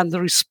and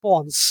the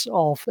response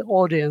of the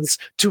audience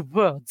to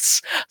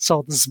words.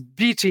 So this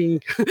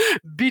beating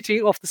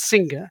of the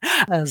singer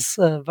is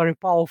a very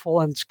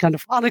powerful and kind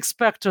of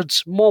unexpected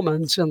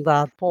moment in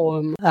that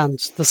poem. And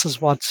this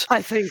is what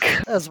I think,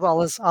 as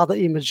well as other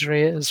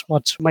imagery, is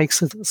what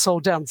makes it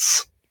so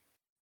dense.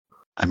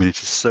 I mean,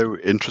 it is so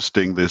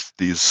interesting,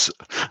 these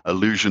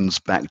allusions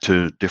back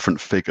to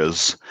different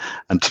figures.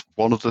 And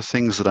one of the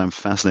things that I'm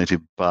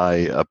fascinated by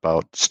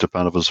about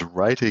Stepanova's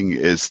writing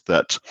is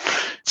that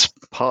it's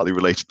partly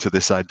related to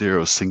this idea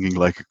of singing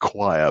like a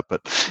choir,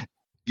 but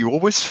you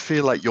always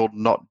feel like you're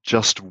not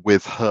just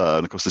with her.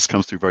 And of course, this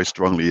comes through very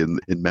strongly in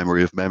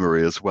Memory of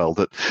Memory as well,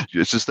 that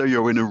it's as though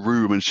you're in a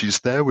room and she's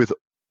there with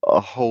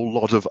a whole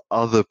lot of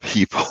other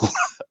people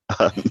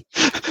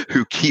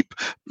who keep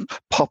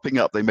popping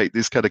up. They make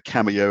these kind of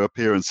cameo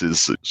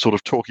appearances, sort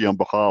of talking on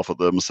behalf of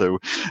them. So,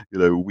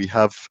 we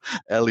have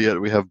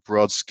Eliot, we have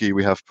Brodsky,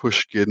 we have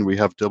Pushkin, we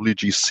have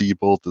W.G.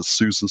 Sebald, there's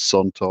Susan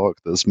Sontag,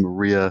 there's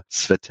Maria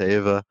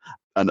Tsveteva,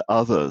 and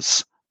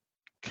others.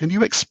 Can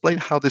you explain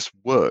how this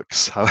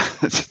works? How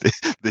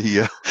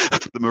the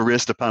Maria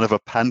Stepanova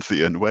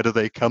pantheon, where do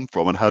they come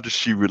from, and how does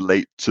she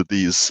relate to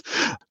these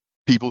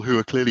people who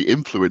are clearly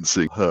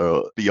influencing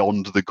her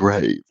beyond the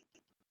grave?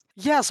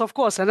 Yes, of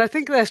course. And I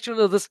think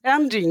actually this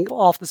ending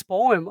of this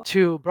poem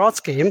to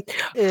Brodsky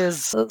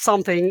is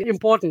something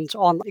important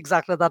on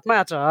exactly that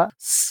matter.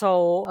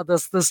 So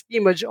there's this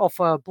image of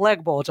a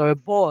blackboard or a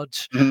board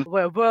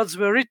where words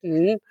were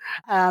written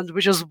and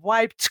which is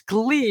wiped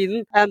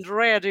clean and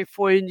ready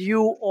for a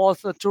new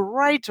author to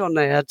write on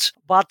it.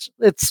 But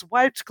it's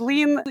wiped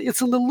clean.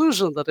 It's an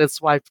illusion that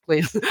it's wiped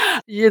clean.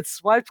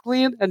 It's wiped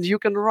clean and you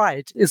can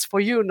write. It's for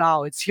you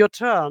now. It's your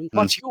turn.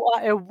 But you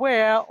are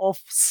aware of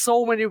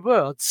so many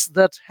words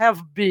that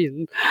have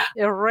been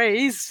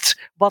erased,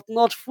 but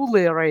not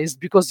fully erased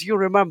because you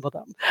remember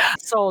them.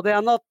 So they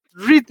are not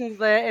written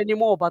there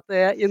anymore, but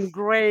they're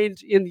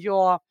ingrained in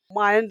your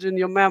mind, in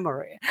your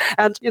memory.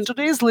 And in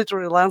today's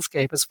literary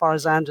landscape, as far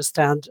as I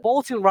understand,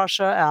 both in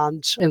Russia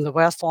and in the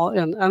West, or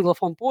in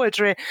Anglophone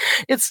poetry,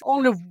 it's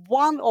only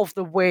one of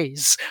the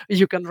ways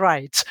you can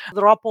write.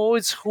 There are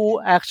poets who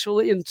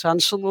actually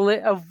intentionally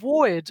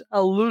avoid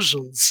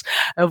allusions,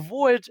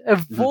 avoid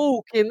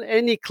evoking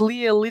any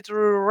clear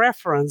literary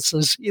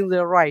references in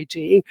their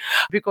writing,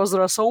 because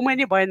there are so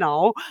many by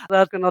now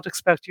that you cannot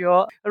expect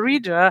your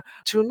reader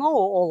to know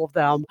all of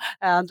them.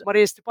 And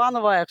Maria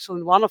Stepanova,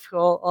 actually, in one of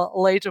her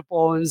later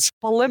poems,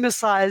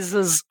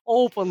 polemicizes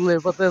openly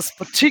with this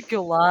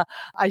particular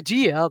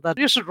idea that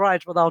you should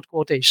write without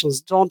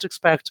quotations. Don't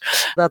expect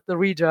that the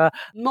reader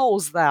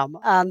knows them.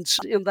 And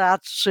in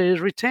that, she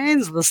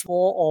retains this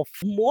more of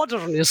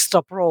modernist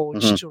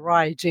approach to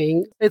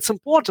writing. It's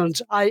important.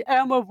 I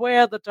am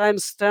aware that I'm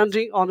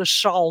standing on the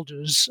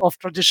shoulders of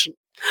tradition.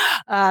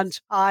 And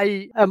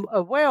I am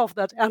aware of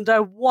that, and I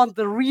want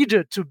the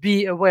reader to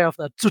be aware of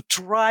that, to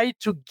try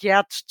to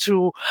get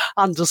to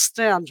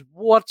understand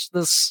what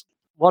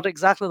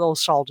exactly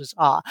those shoulders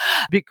are.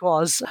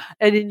 Because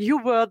any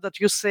new word that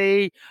you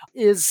say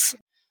is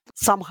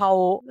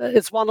somehow,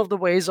 it's one of the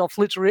ways of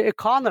literary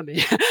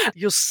economy.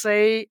 You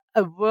say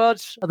a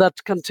word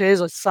that contains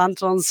a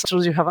sentence,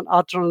 so you have an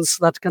utterance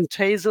that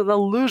contains an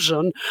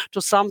allusion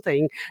to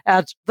something,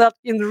 and that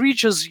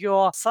enriches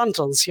your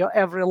sentence, your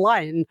every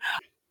line,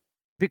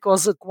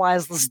 because it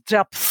requires this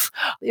depth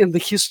in the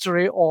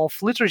history of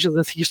literature, in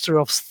the history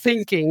of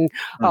thinking,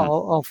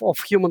 of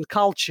human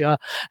culture.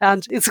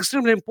 And it's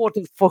extremely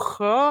important for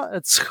her.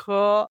 It's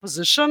her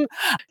position.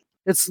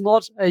 It's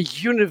not a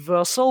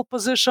universal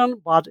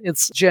position, but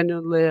it's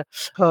genuinely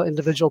her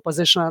individual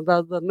position. And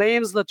the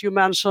names that you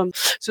mentioned,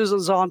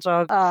 Susan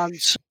Sontag and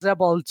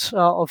Sebald,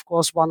 of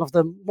course, one of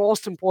the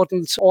most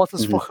important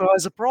authors for her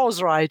as a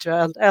prose writer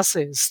and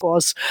essayist, of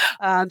course,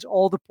 and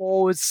all the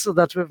poets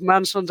that we've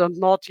mentioned and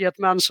not yet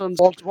mentioned,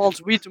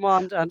 Walt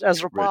Whitman and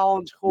Ezra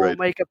Pound, who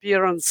make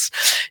appearance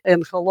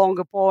in her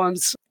longer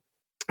poems,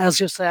 as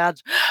you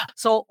said.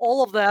 So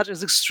all of that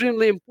is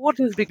extremely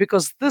important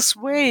because this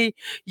way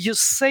you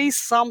say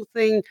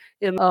something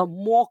in a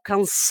more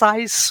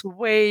concise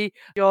way.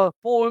 Your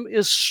poem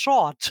is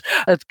short.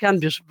 It can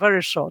be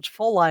very short,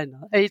 4-liner,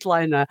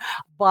 8-liner,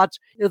 but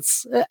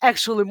it's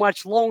actually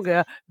much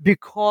longer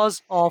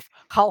because of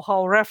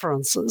how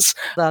references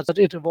that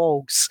it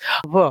evokes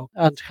work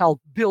and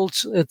help build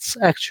its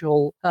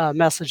actual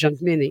message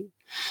and meaning.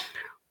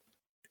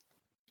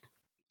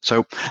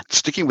 So,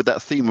 sticking with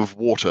that theme of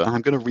water,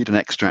 I'm going to read an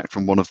extract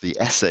from one of the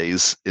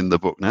essays in the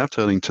book now,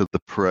 turning to the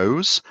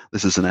prose.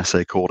 This is an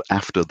essay called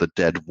After the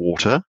Dead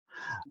Water,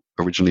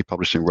 originally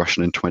published in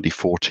Russian in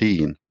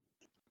 2014.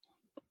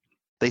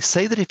 They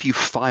say that if you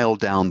file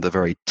down the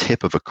very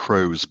tip of a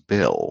crow's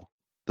bill,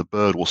 the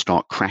bird will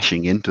start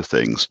crashing into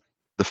things.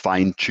 The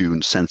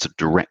fine-tuned sense of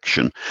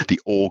direction, the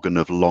organ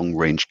of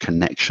long-range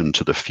connection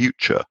to the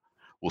future,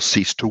 will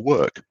cease to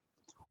work.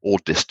 All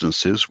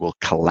distances will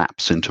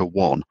collapse into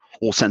one.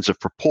 All sense of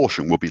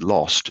proportion will be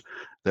lost.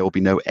 There will be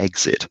no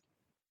exit.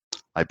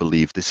 I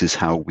believe this is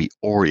how we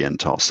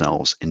orient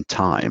ourselves in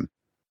time.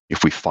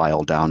 If we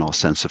file down our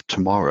sense of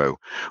tomorrow,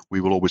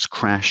 we will always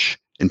crash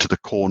into the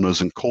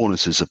corners and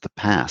cornices of the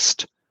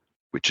past,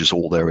 which is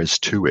all there is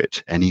to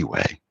it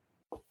anyway.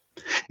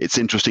 It's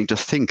interesting to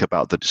think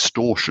about the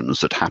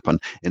distortions that happen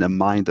in a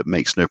mind that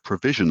makes no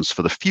provisions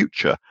for the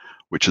future,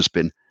 which has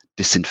been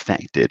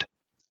disinfected,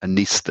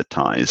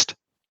 anesthetized,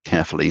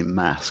 carefully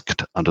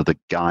masked under the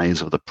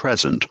guise of the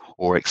present,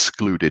 or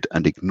excluded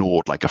and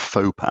ignored like a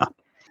faux pas.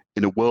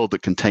 In a world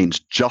that contains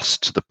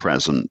just the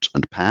present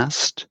and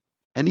past,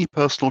 any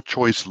personal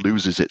choice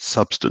loses its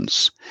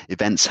substance.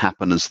 Events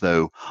happen as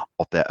though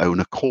of their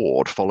own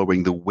accord,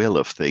 following the will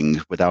of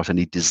things without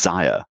any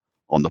desire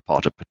on the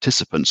part of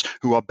participants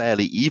who are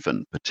barely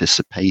even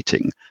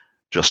participating,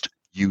 just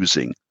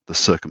using the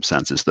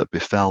circumstances that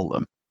befell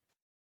them.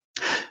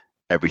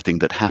 Everything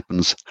that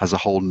happens has a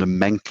whole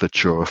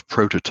nomenclature of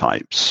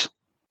prototypes,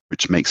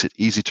 which makes it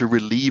easy to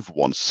relieve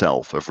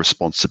oneself of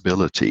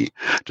responsibility,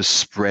 to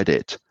spread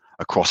it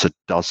across a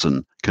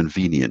dozen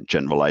convenient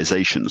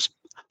generalizations.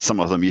 Some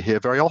of them you hear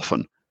very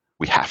often.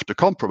 We have to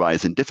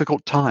compromise in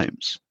difficult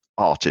times.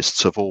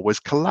 Artists have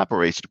always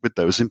collaborated with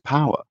those in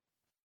power.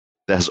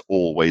 There's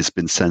always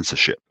been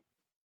censorship.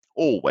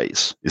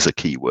 Always is a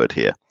key word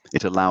here.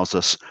 It allows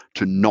us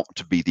to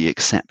not be the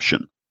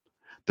exception.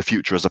 The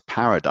future as a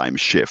paradigm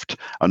shift,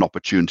 an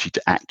opportunity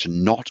to act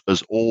not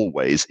as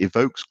always,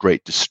 evokes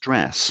great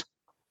distress.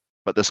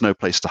 But there's no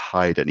place to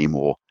hide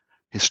anymore.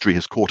 History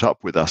has caught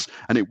up with us,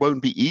 and it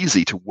won't be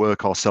easy to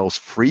work ourselves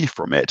free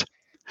from it.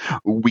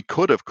 We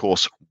could, of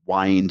course,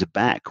 wind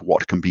back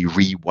what can be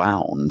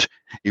rewound,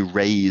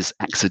 erase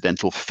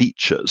accidental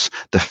features,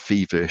 the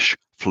feverish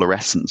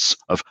fluorescence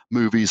of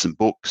movies and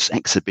books,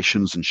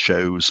 exhibitions and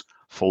shows,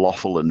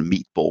 falafel and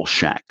meatball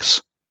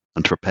shacks,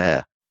 and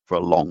prepare for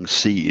a long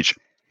siege.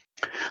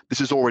 This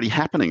is already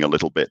happening a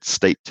little bit.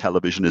 State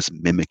television is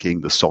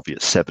mimicking the Soviet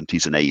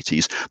 70s and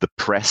 80s. The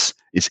press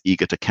is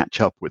eager to catch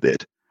up with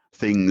it.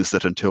 Things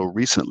that until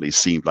recently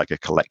seemed like a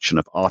collection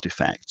of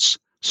artifacts,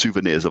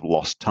 souvenirs of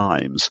lost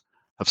times,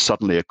 have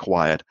suddenly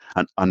acquired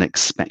an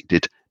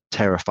unexpected,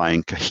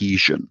 terrifying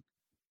cohesion,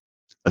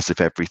 as if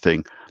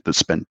everything that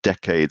spent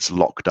decades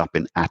locked up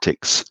in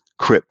attics,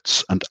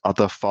 crypts, and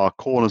other far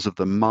corners of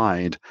the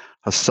mind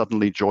has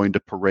suddenly joined a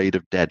parade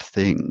of dead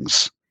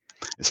things.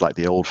 It's like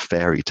the old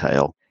fairy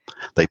tale.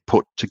 They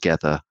put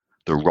together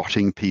the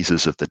rotting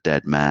pieces of the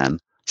dead man,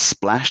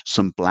 splashed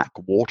some black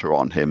water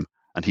on him,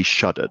 and he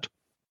shuddered.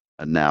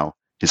 And now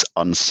his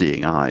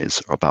unseeing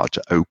eyes are about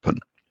to open.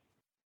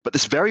 But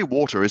this very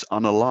water is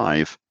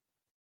unalive.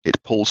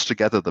 It pulls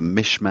together the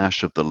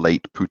mishmash of the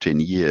late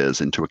Putin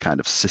years into a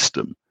kind of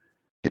system.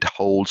 It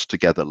holds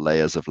together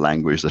layers of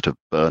language that have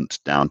burnt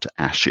down to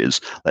ashes,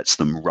 lets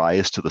them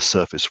rise to the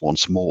surface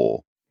once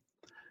more.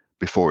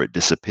 Before it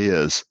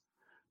disappears,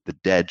 the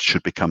dead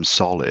should become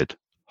solid,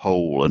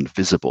 whole, and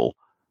visible,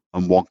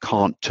 and one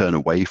can't turn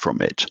away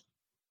from it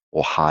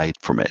or hide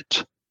from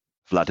it.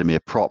 Vladimir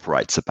Prop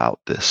writes about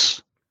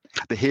this.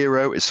 The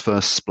hero is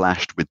first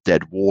splashed with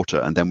dead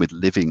water and then with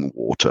living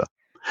water.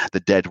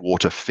 The dead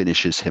water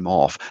finishes him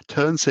off,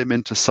 turns him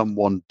into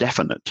someone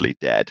definitely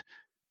dead.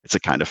 It's a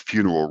kind of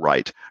funeral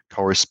rite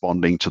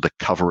corresponding to the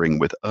covering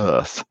with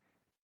earth.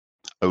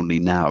 Only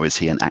now is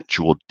he an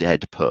actual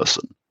dead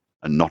person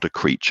and not a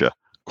creature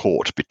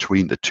caught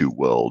between the two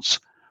worlds,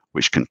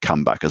 which can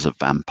come back as a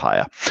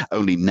vampire.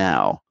 Only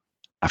now,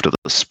 after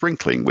the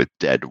sprinkling with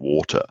dead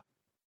water,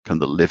 can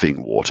the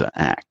living water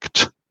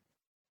act.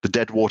 The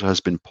dead water has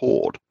been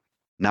poured.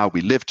 Now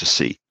we live to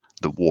see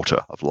the water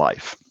of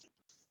life.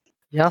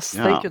 Yes,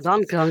 thank you,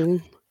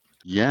 Duncan.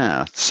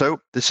 Yeah, so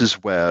this is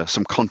where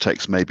some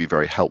context may be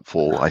very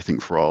helpful, I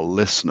think, for our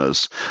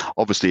listeners.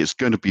 Obviously, it's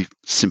going to be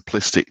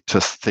simplistic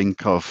to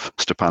think of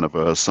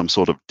Stepanova as some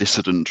sort of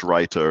dissident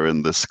writer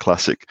in this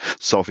classic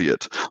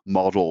Soviet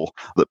model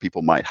that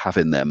people might have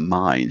in their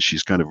mind.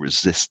 She's going to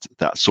resist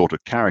that sort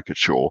of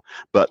caricature,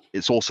 but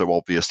it's also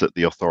obvious that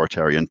the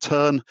authoritarian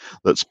turn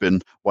that's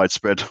been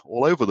widespread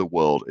all over the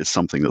world is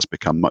something that's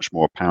become much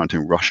more apparent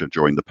in Russia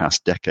during the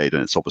past decade,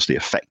 and it's obviously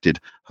affected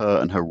her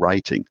and her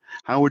writing.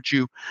 How would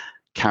you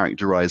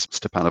characterize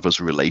Stepanova's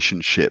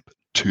relationship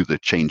to the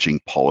changing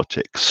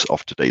politics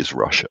of today's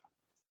Russia?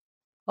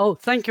 Oh,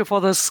 thank you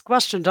for this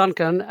question,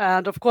 Duncan.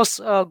 And of course,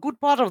 a good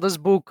part of this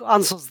book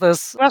answers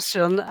this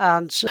question.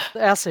 And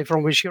the essay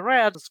from which you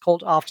read, it's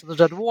called After the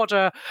Dead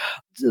Water.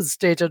 It's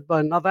dated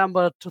by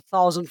November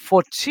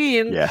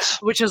 2014, Yes.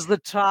 which is the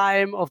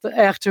time of the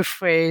active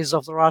phase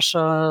of the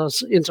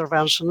Russia's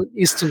intervention in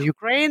eastern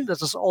Ukraine.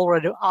 This is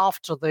already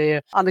after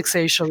the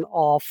annexation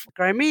of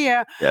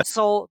Crimea. Yes.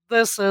 So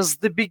this is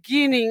the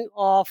beginning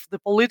of the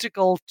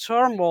political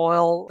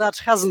turmoil that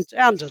hasn't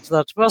ended,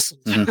 that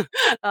worsened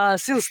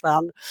since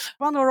then.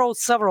 Stepanova wrote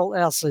several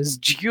essays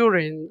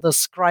during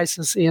this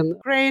crisis in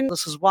Ukraine.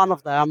 This is one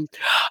of them.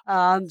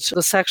 And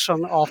the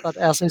section of that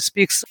essay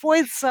speaks for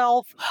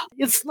itself.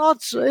 It's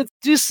not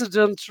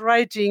dissident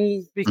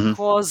writing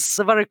because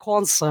the very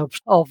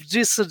concept of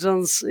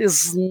dissidence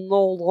is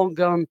no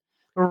longer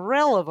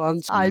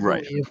relevant, I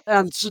Right. believe.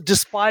 And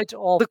despite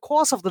all the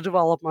course of the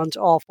development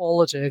of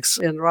politics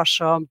in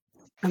Russia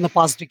in the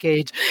past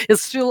decade,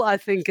 it's still, I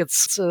think,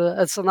 it's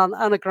an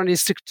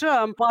anachronistic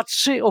term. But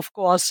she, of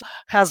course,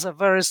 has a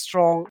very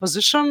strong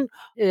position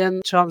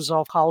in terms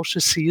of how she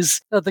sees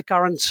the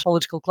current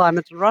political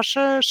climate in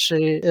Russia.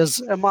 She is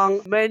among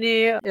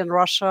many in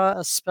Russia,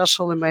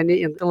 especially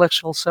many in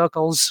intellectual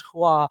circles,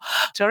 who are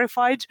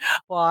terrified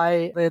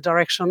by the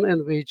direction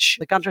in which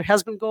the country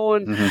has been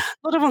going,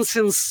 not even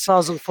since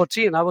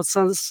 2014, I would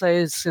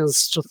say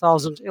since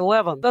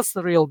 2011. That's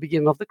the real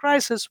beginning of the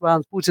crisis,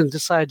 when Putin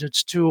decided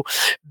to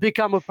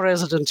become a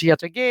president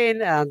yet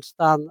again, and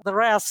then the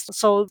rest.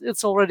 So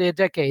it's already a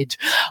decade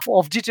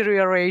of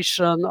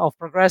deterioration, of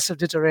progressive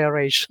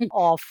deterioration,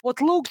 of what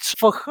looked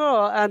for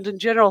her and in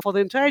general for the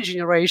entire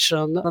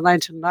generation, the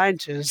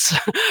 1990s.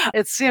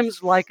 It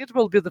seems like it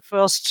will be the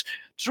first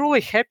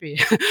truly happy,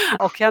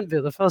 or can be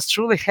the first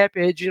truly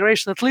happy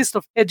generation, at least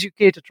of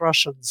educated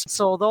Russians.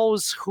 So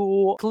those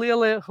who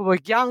were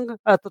young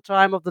at the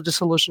time of the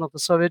dissolution of the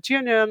Soviet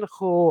Union,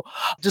 who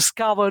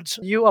discovered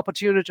new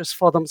opportunities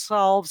for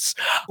themselves,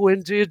 who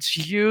indeed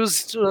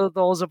used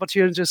those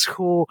opportunities,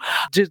 who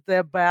did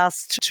their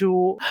best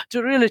to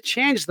really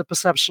change the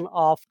perception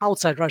of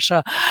outside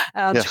Russia,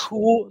 and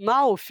who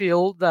now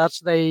feel that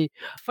they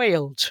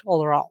failed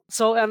all around.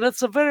 So, and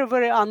it's a very,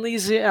 very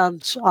uneasy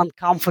and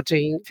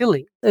uncomforting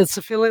feeling. It's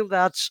a feeling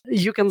that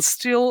you can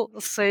still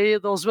say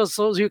those words,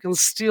 so you can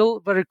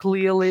still very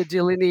clearly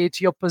delineate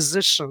your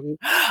position,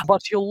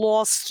 but you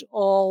lost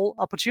all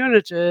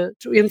opportunity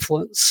to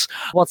influence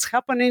what's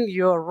happening.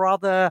 You're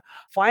rather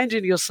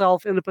finding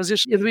yourself in a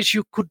position in which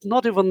you could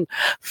not even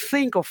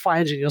think of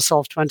finding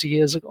yourself 20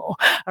 years ago.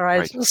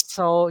 Right?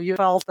 So you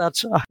felt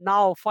that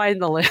now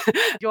finally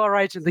you're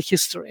writing the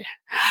history.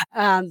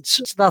 And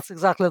that's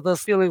exactly the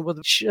feeling with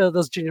which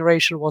this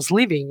generation was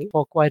living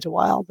for quite a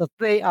while, that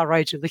they are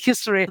writing the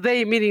history.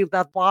 They meaning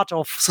that part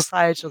of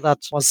society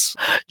that was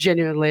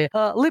genuinely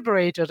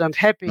liberated and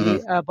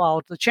happy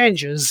about the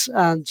changes.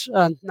 And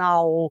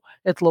now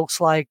it looks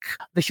like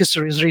the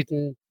history is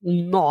written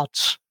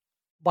not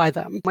by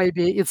them.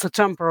 Maybe it's a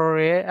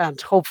temporary,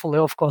 and hopefully,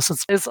 of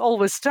course, it's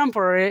always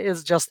temporary.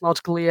 It's just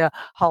not clear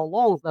how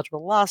long that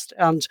will last.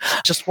 And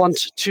just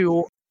want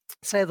to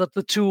say that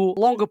the two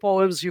longer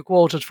poems you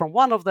quoted from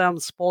one of them,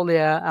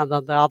 Spolia, and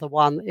then the other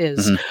one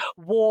is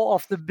War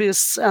of the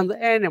Beasts and the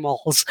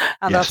Animals.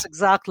 And that's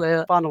exactly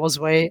Stepanova's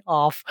way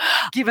of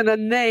giving a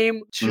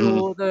name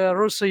to the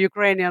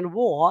Russo-Ukrainian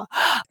war.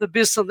 The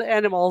Beasts and the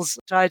Animals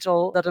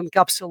title that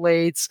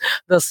encapsulates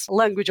this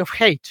language of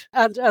hate,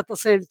 and at the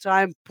same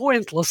time,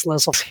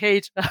 pointlessness of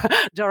hate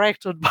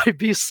directed by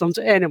beasts and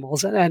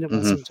animals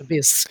into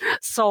beasts.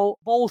 So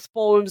both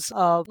poems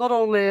are not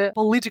only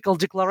political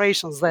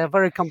declarations, they are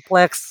very complex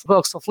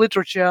works of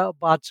literature,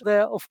 but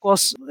of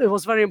course, it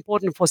was very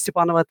important for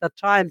Stepanova at that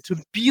time to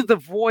be the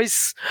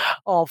voice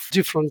of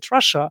different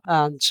Russia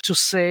and to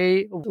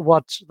say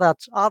what that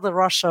other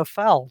Russia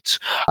felt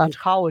and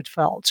how it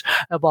felt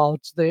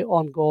about the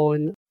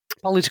ongoing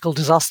political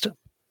disaster.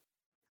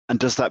 And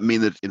does that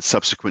mean that in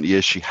subsequent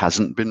years she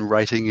hasn't been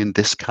writing in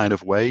this kind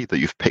of way, that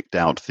you've picked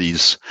out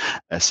these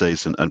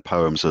essays and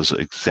poems as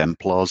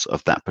exemplars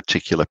of that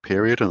particular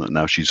period and that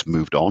now she's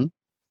moved on?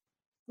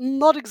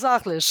 Not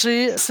exactly.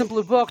 She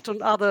simply worked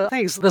on other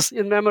things. This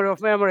In Memory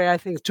of Memory, I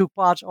think, took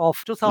part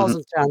of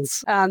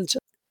 2010s. And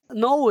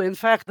no, in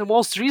fact, the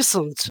most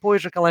recent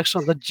poetry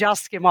collection that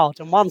just came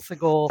out a month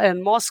ago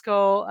in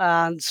Moscow,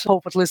 and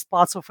hope at least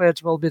parts of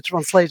it will be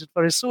translated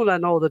very soon. I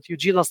know that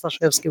Eugene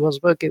Ostashevsky was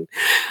working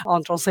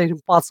on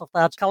translating parts of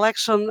that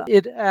collection.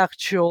 It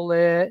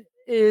actually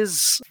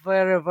is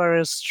very,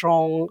 very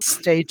strong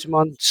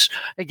statement,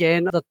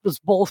 again, that was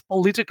both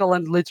political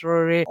and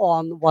literary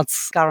on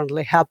what's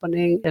currently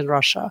happening in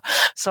Russia.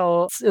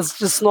 So it's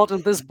just not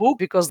in this book,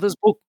 because this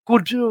book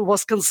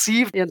was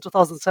conceived in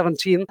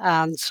 2017,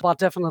 but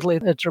definitely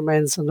it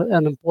remains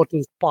an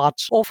important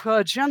part of her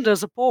agenda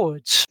as a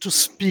poet to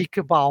speak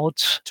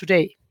about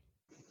today.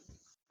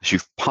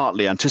 You've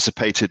partly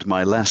anticipated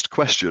my last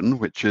question,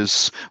 which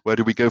is, where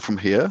do we go from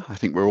here? I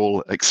think we're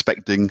all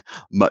expecting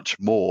much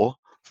more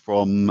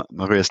from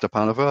Maria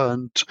Stepanova,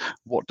 and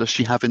what does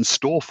she have in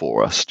store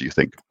for us, do you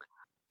think?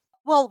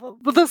 Well,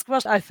 with this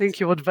question, I think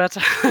you would get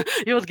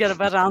a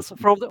better answer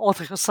from the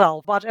author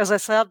herself. But as I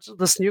said,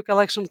 this new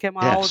collection came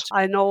out.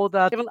 I know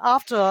that even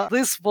after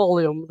this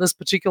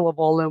particular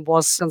volume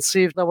was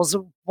conceived, there was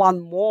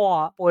one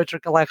more poetry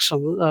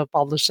collection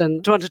published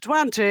in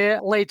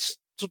 2020, late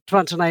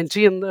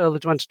 2019, early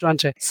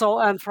 2020. So,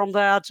 and from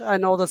that, I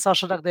know that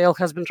Sasha Dugdale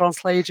has been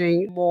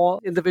translating more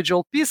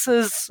individual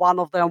pieces. One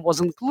of them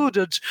was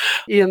included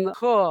in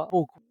her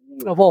book,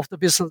 Wolf, the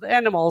Beasts and the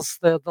Animals.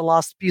 The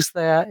last piece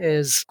there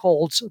is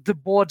called The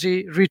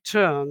Body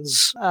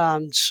Returns.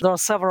 And there are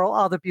several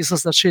other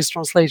pieces that she's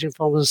translating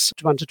from this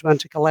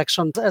 2020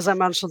 collection. As I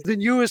mentioned, the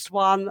newest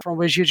one, from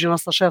which Eugene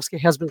Ostashevsky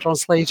has been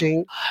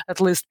translating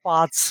at least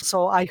parts.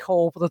 So I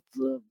hope that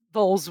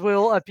those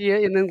will appear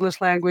in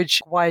English language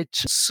quite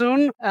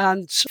soon.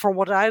 And from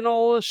what I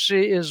know,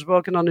 she is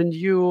working on a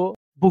new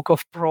book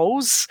of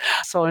prose,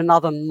 so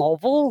another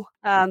novel.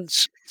 And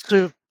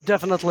she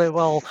definitely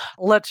will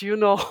let you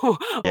know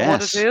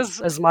what it is,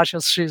 as much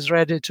as she's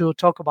ready to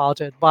talk about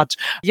it. But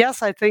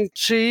yes, I think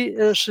she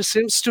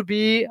seems to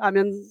be,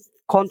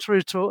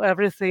 contrary to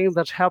everything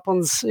that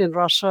happens in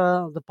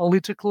Russia,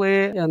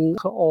 politically, in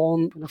her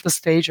own the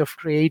stage of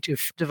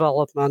creative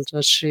development,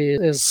 she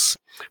is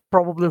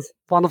probably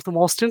one of the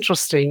most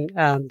interesting,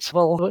 and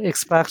we'll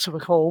expect, we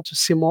hope, to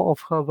see more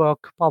of her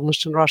work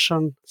published in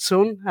Russian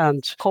soon,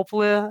 and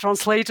hopefully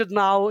translated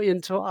now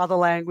into other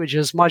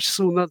languages much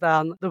sooner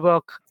than the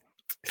work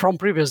from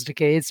previous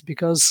decades,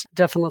 because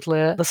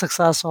definitely the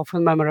success of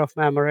In Memory of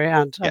Memory,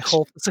 and I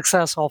hope the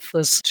success of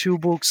these two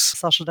books,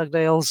 Sasha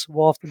Dugdale's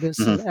War of the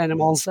Beasts and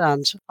Animals,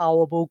 and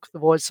our book, The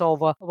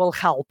Voiceover, will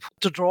help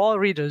to draw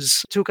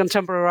readers to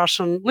contemporary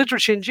Russian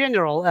literature in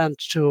general, and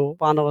to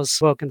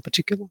Panova's work in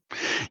particular.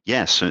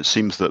 Yes, it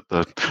seems that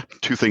the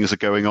two things are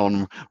going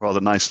on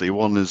rather nicely.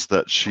 One is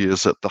that she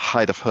is at the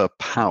height of her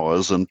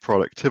powers and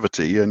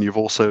productivity, and you've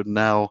also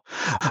now,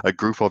 a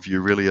group of you,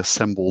 really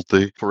assembled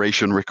the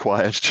inspiration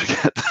required to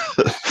get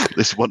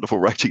this wonderful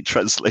writing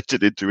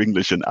translated into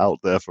English and out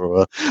there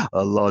for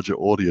a larger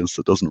audience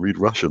that doesn't read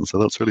Russian. So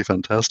that's really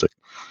fantastic.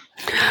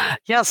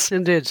 Yes,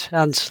 indeed.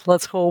 And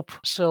let's hope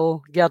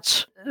she'll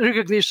get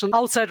recognition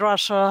outside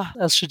Russia,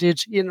 as she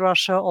did in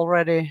Russia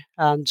already.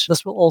 And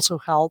this will also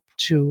help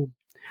to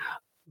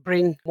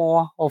bring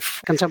more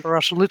of contemporary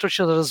Russian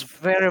literature that is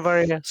very,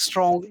 very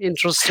strong,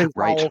 interesting,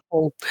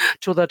 powerful,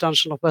 to the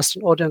attention of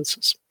Western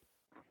audiences.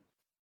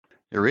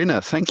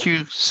 Irina, thank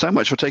you so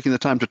much for taking the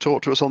time to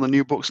talk to us on the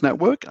New Books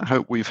Network. I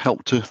hope we've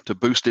helped to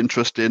boost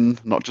interest in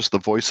not just the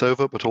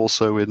voiceover, but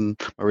also in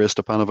Maria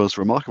Stepanova's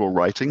remarkable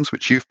writings,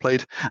 which you've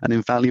played an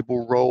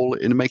invaluable role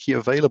in making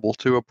available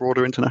to a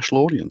broader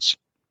international audience.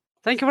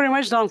 Thank you very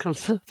much, Duncan.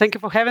 Thank you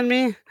for having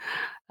me,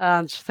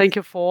 and thank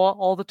you for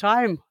all the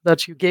time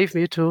that you gave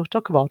me to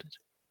talk about it.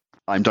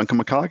 I'm Duncan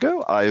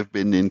McCargo. I've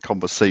been in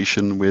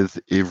conversation with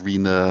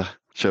Irina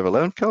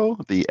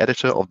Shevelenko, the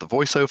editor of The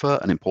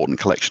Voiceover, an important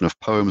collection of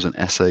poems and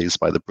essays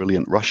by the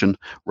brilliant Russian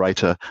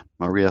writer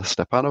Maria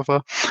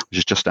Stepanova, which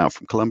is just out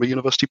from Columbia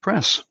University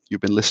Press.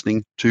 You've been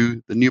listening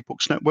to the New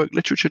Books Network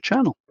Literature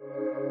Channel.